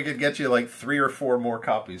 See if we could get you like 3 or 4 more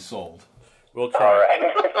copies sold. We'll try.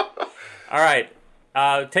 All right. All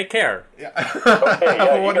right. Take care. Okay, Have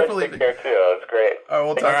yeah, a you wonderful guys take evening. care too. It was great. All right,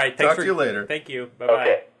 we'll All right. talk to you later. Thank you. Bye-bye.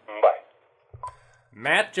 Okay, bye.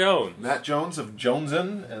 Matt Jones. Matt Jones of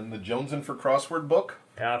Jonesin and the Jonesin for Crossword book.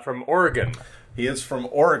 From Oregon. He is from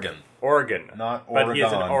Oregon. Oregon. Not But he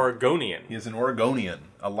is an Oregon. Oregonian. He is an Oregonian,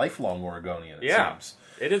 a lifelong Oregonian, it Yeah. seems.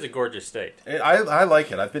 It is a gorgeous state. I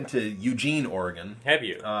like it. I've been to Eugene, Oregon. Have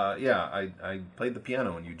you? Yeah, I played the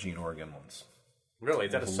piano in Eugene, Oregon once. Really?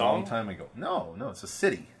 Is that It a was song? long time ago. No, it's a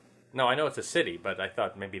city. No, I know it's a city, but I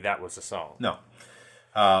thought maybe that was a song. No.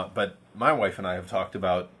 But my wife and I have talked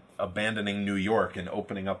about abandoning New York and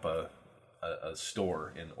opening up a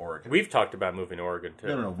store in Oregon. We've talked about moving to Oregon, too.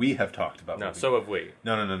 No. We have talked about No, moving. so have we.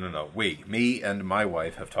 No. Me and my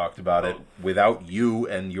wife have talked about it without you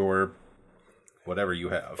and your whatever you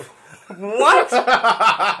have. What?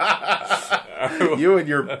 You and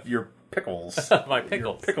your pickles. My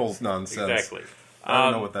pickles. Your pickles nonsense. Exactly. I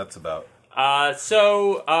don't know what that's about.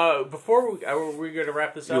 Before are we going to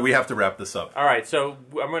wrap this up? We have to wrap this up. All right, so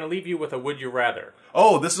I'm going to leave you with a Would You Rather.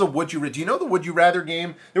 Oh, this is a Would You Rather. Do you know the Would You Rather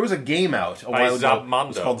game? There was a game out a while ago. Zobmondo.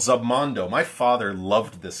 It's called Zobmondo. My father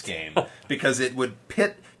loved this game because it would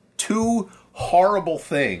pit 2 horrible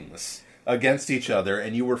things against each other,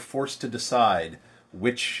 and you were forced to decide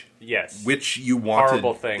which you wanted.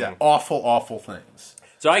 Horrible thing. Yeah, awful things.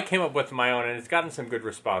 So I came up with my own, and it's gotten some good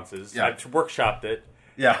responses. Yeah. I've workshopped it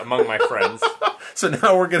Yeah. among my friends. So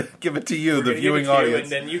now we're going to give it to you, We're the gonna viewing give it to you, audience.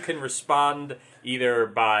 and then you can respond either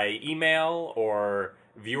by email or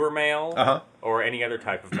viewer mail or any other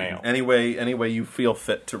type of mail. Any way you feel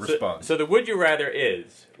fit to respond. So the Would You Rather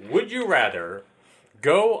is, would you rather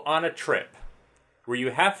go on a trip where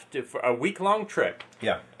you have to, for a week-long trip.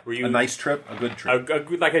 Yeah. Where you, a nice trip, a good trip.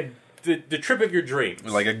 The trip of your dreams.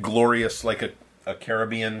 Like a glorious, like a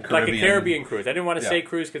Caribbean. Like a Caribbean cruise. I didn't want to say Yeah.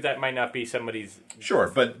 cruise because that might not be somebody's...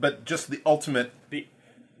 Sure, but just the ultimate...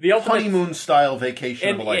 The ultimate honeymoon-style vacation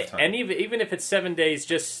of a lifetime. And even if it's 7 days,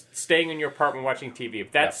 just staying in your apartment watching TV,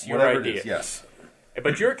 if that's your whatever idea. it is, yes.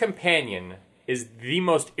 But your companion is the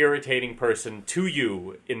most irritating person to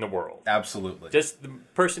you in the world. Absolutely. Just the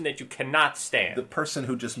person that you cannot stand. The person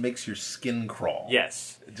who just makes your skin crawl.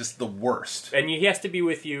 Yes. Just the worst. And he has to be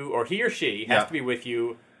with you, or he or she has to be with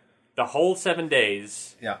you the whole 7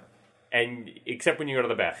 days. Yeah. And except when you go to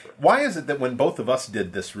the bathroom. Why is it that when both of us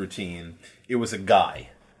did this routine, it was a guy?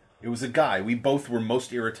 It was a guy. We both were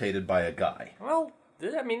most irritated by a guy. Well,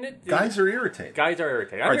 I mean... Guys are irritated. Guys are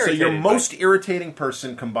irritated. All right, so your most irritating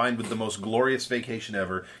person combined with the most glorious vacation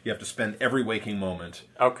ever, you have to spend every waking moment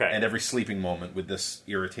and every sleeping moment with this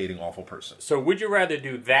irritating, awful person. So would you rather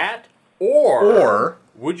do that, or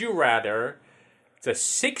would you rather... It's a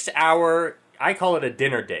 6-hour... I call it a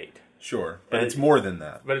dinner date. Sure, but it's more than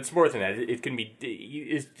that. But it's more than that. It can be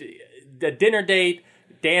a dinner date,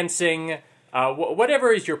 dancing,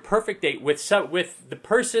 whatever is your perfect date with the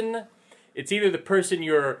person. It's either the person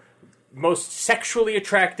you're most sexually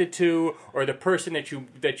attracted to, or the person that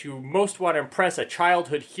you most want to impress, a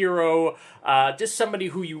childhood hero, just somebody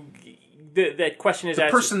who you. That question is the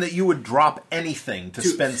person that you would drop anything to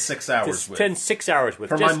spend 6 hours with. Spend 6 hours with.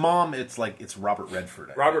 For my mom, it's Robert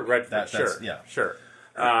Redford. Robert Redford, sure.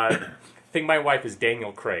 I think my wife is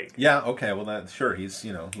Daniel Craig. Yeah, okay, well, he's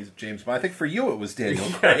James Bond. I think for you it was Daniel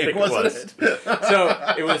Craig, wasn't it? So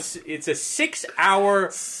it's a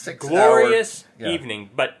 6-hour glorious evening,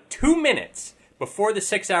 but 2 minutes before the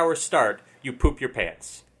 6 hours start, you poop your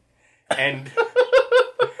pants. And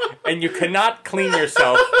you cannot clean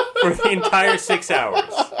yourself for the entire 6 hours.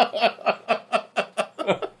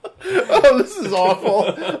 Oh, this is is awful.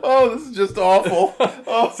 Oh, this is just awful.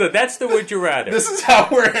 Oh. So that's the Would You Rather. This is how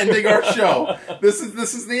we're ending our show. This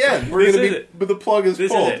is the end. We're going to be, but the plug is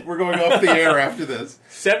pulled. We're going off the air after this.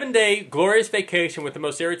 7-day glorious vacation with the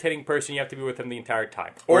most irritating person you have to be with them the entire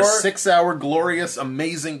time. Or 6-hour glorious,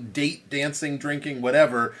 amazing date, dancing, drinking,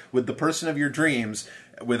 whatever, with the person of your dreams,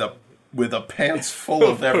 with a pants full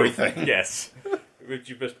of everything. Yes. You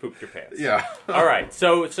just pooped your pants. Yeah. All right.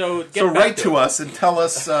 So write to us and tell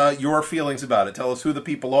us your feelings about it. Tell us who the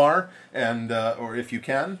people are, and or if you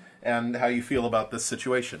can, and how you feel about this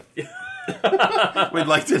situation. We'd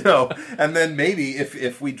like to know. And then maybe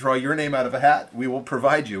if we draw your name out of a hat, we will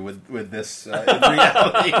provide you with this in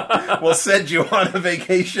reality. We'll send you on a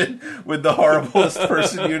vacation with the horriblest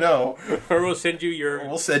person you know. Or we'll send you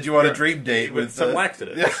on a dream date with some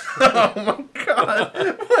laxatives. Yeah. Oh my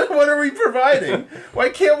God. What are we providing? Why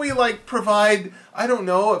can't we provide, I don't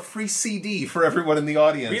know, a free CD for everyone in the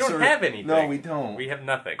audience? We don't have anything. No, we don't. We have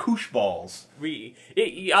nothing. Koosh balls.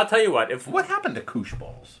 I'll tell you what. What happened to Koosh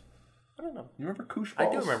balls? I don't know. You remember Koosh balls?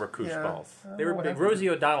 I do remember Koosh balls. They were big. Rosie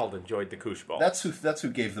O'Donnell enjoyed the Koosh balls. That's who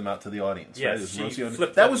gave them out to the audience. Yes,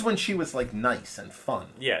 right? That was when she was nice and fun.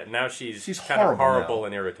 Yeah, now she's kind horrible of horrible now.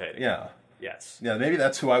 And irritating. Yeah. Yes. Yeah, maybe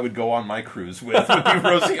that's who I would go on my cruise with. Would be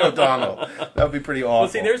Rosie O'Donnell. That would be pretty awful. Well,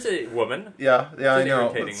 see, there's a woman. Yeah, I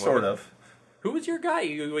know. Sort of. Who was your guy?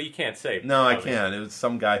 You can't say. No, I can't. It was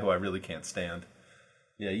some guy who I really can't stand.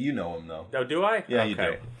 Yeah, you know him though. Oh, do I? Yeah, you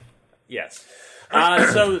do. Yes.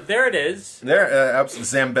 So there it is. There,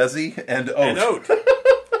 Zambezi and Oat. And Oat.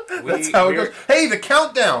 That's how it goes. Hey, the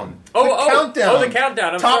countdown. Countdown. The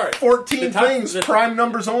countdown. I'm top sorry. 14 things. Prime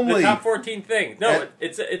numbers only. The top 14 things. No,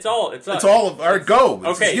 it's all. It's all of. All right, go.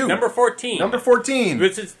 Okay, number 14. Number 14.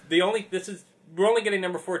 We're only getting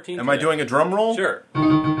number 14. Am I doing a drum roll? Sure.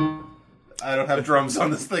 I don't have drums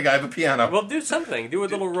on this thing. I have a piano. Well, do something. Do a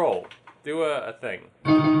little roll. Do a thing.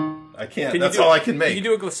 I can't. That's all I can make. Can you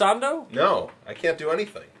do a glissando? No, I can't do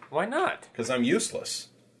anything. Why not? Because I'm useless.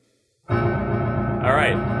 All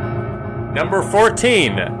right. Number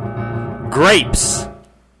 14. Grapes.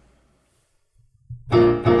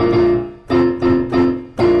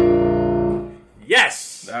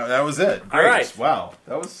 Yes! That was it. Grapes. All right. Wow.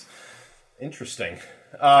 That was interesting.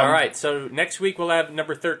 All right, so next week we'll have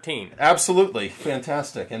number 13. Absolutely.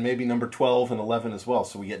 Fantastic. And maybe number 12 and 11 as well,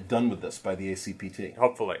 so we get done with this by the ACPT.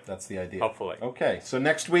 Hopefully. That's the idea. Hopefully. Okay, so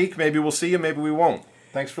next week, maybe we'll see you, maybe we won't.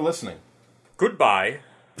 Thanks for listening. Goodbye.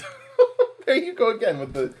 There you go again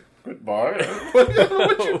with the goodbye.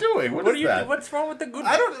 What you doing? What is that? What's wrong with the goodbye?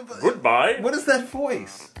 I don't know. Goodbye. What is that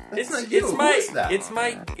voice? That's not you. Who is that? It's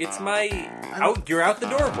my you're out the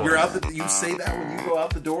door voice. You're out you say that when you go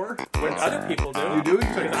out the door? When other people do. You do? You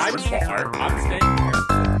say, I'm staying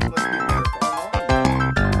here.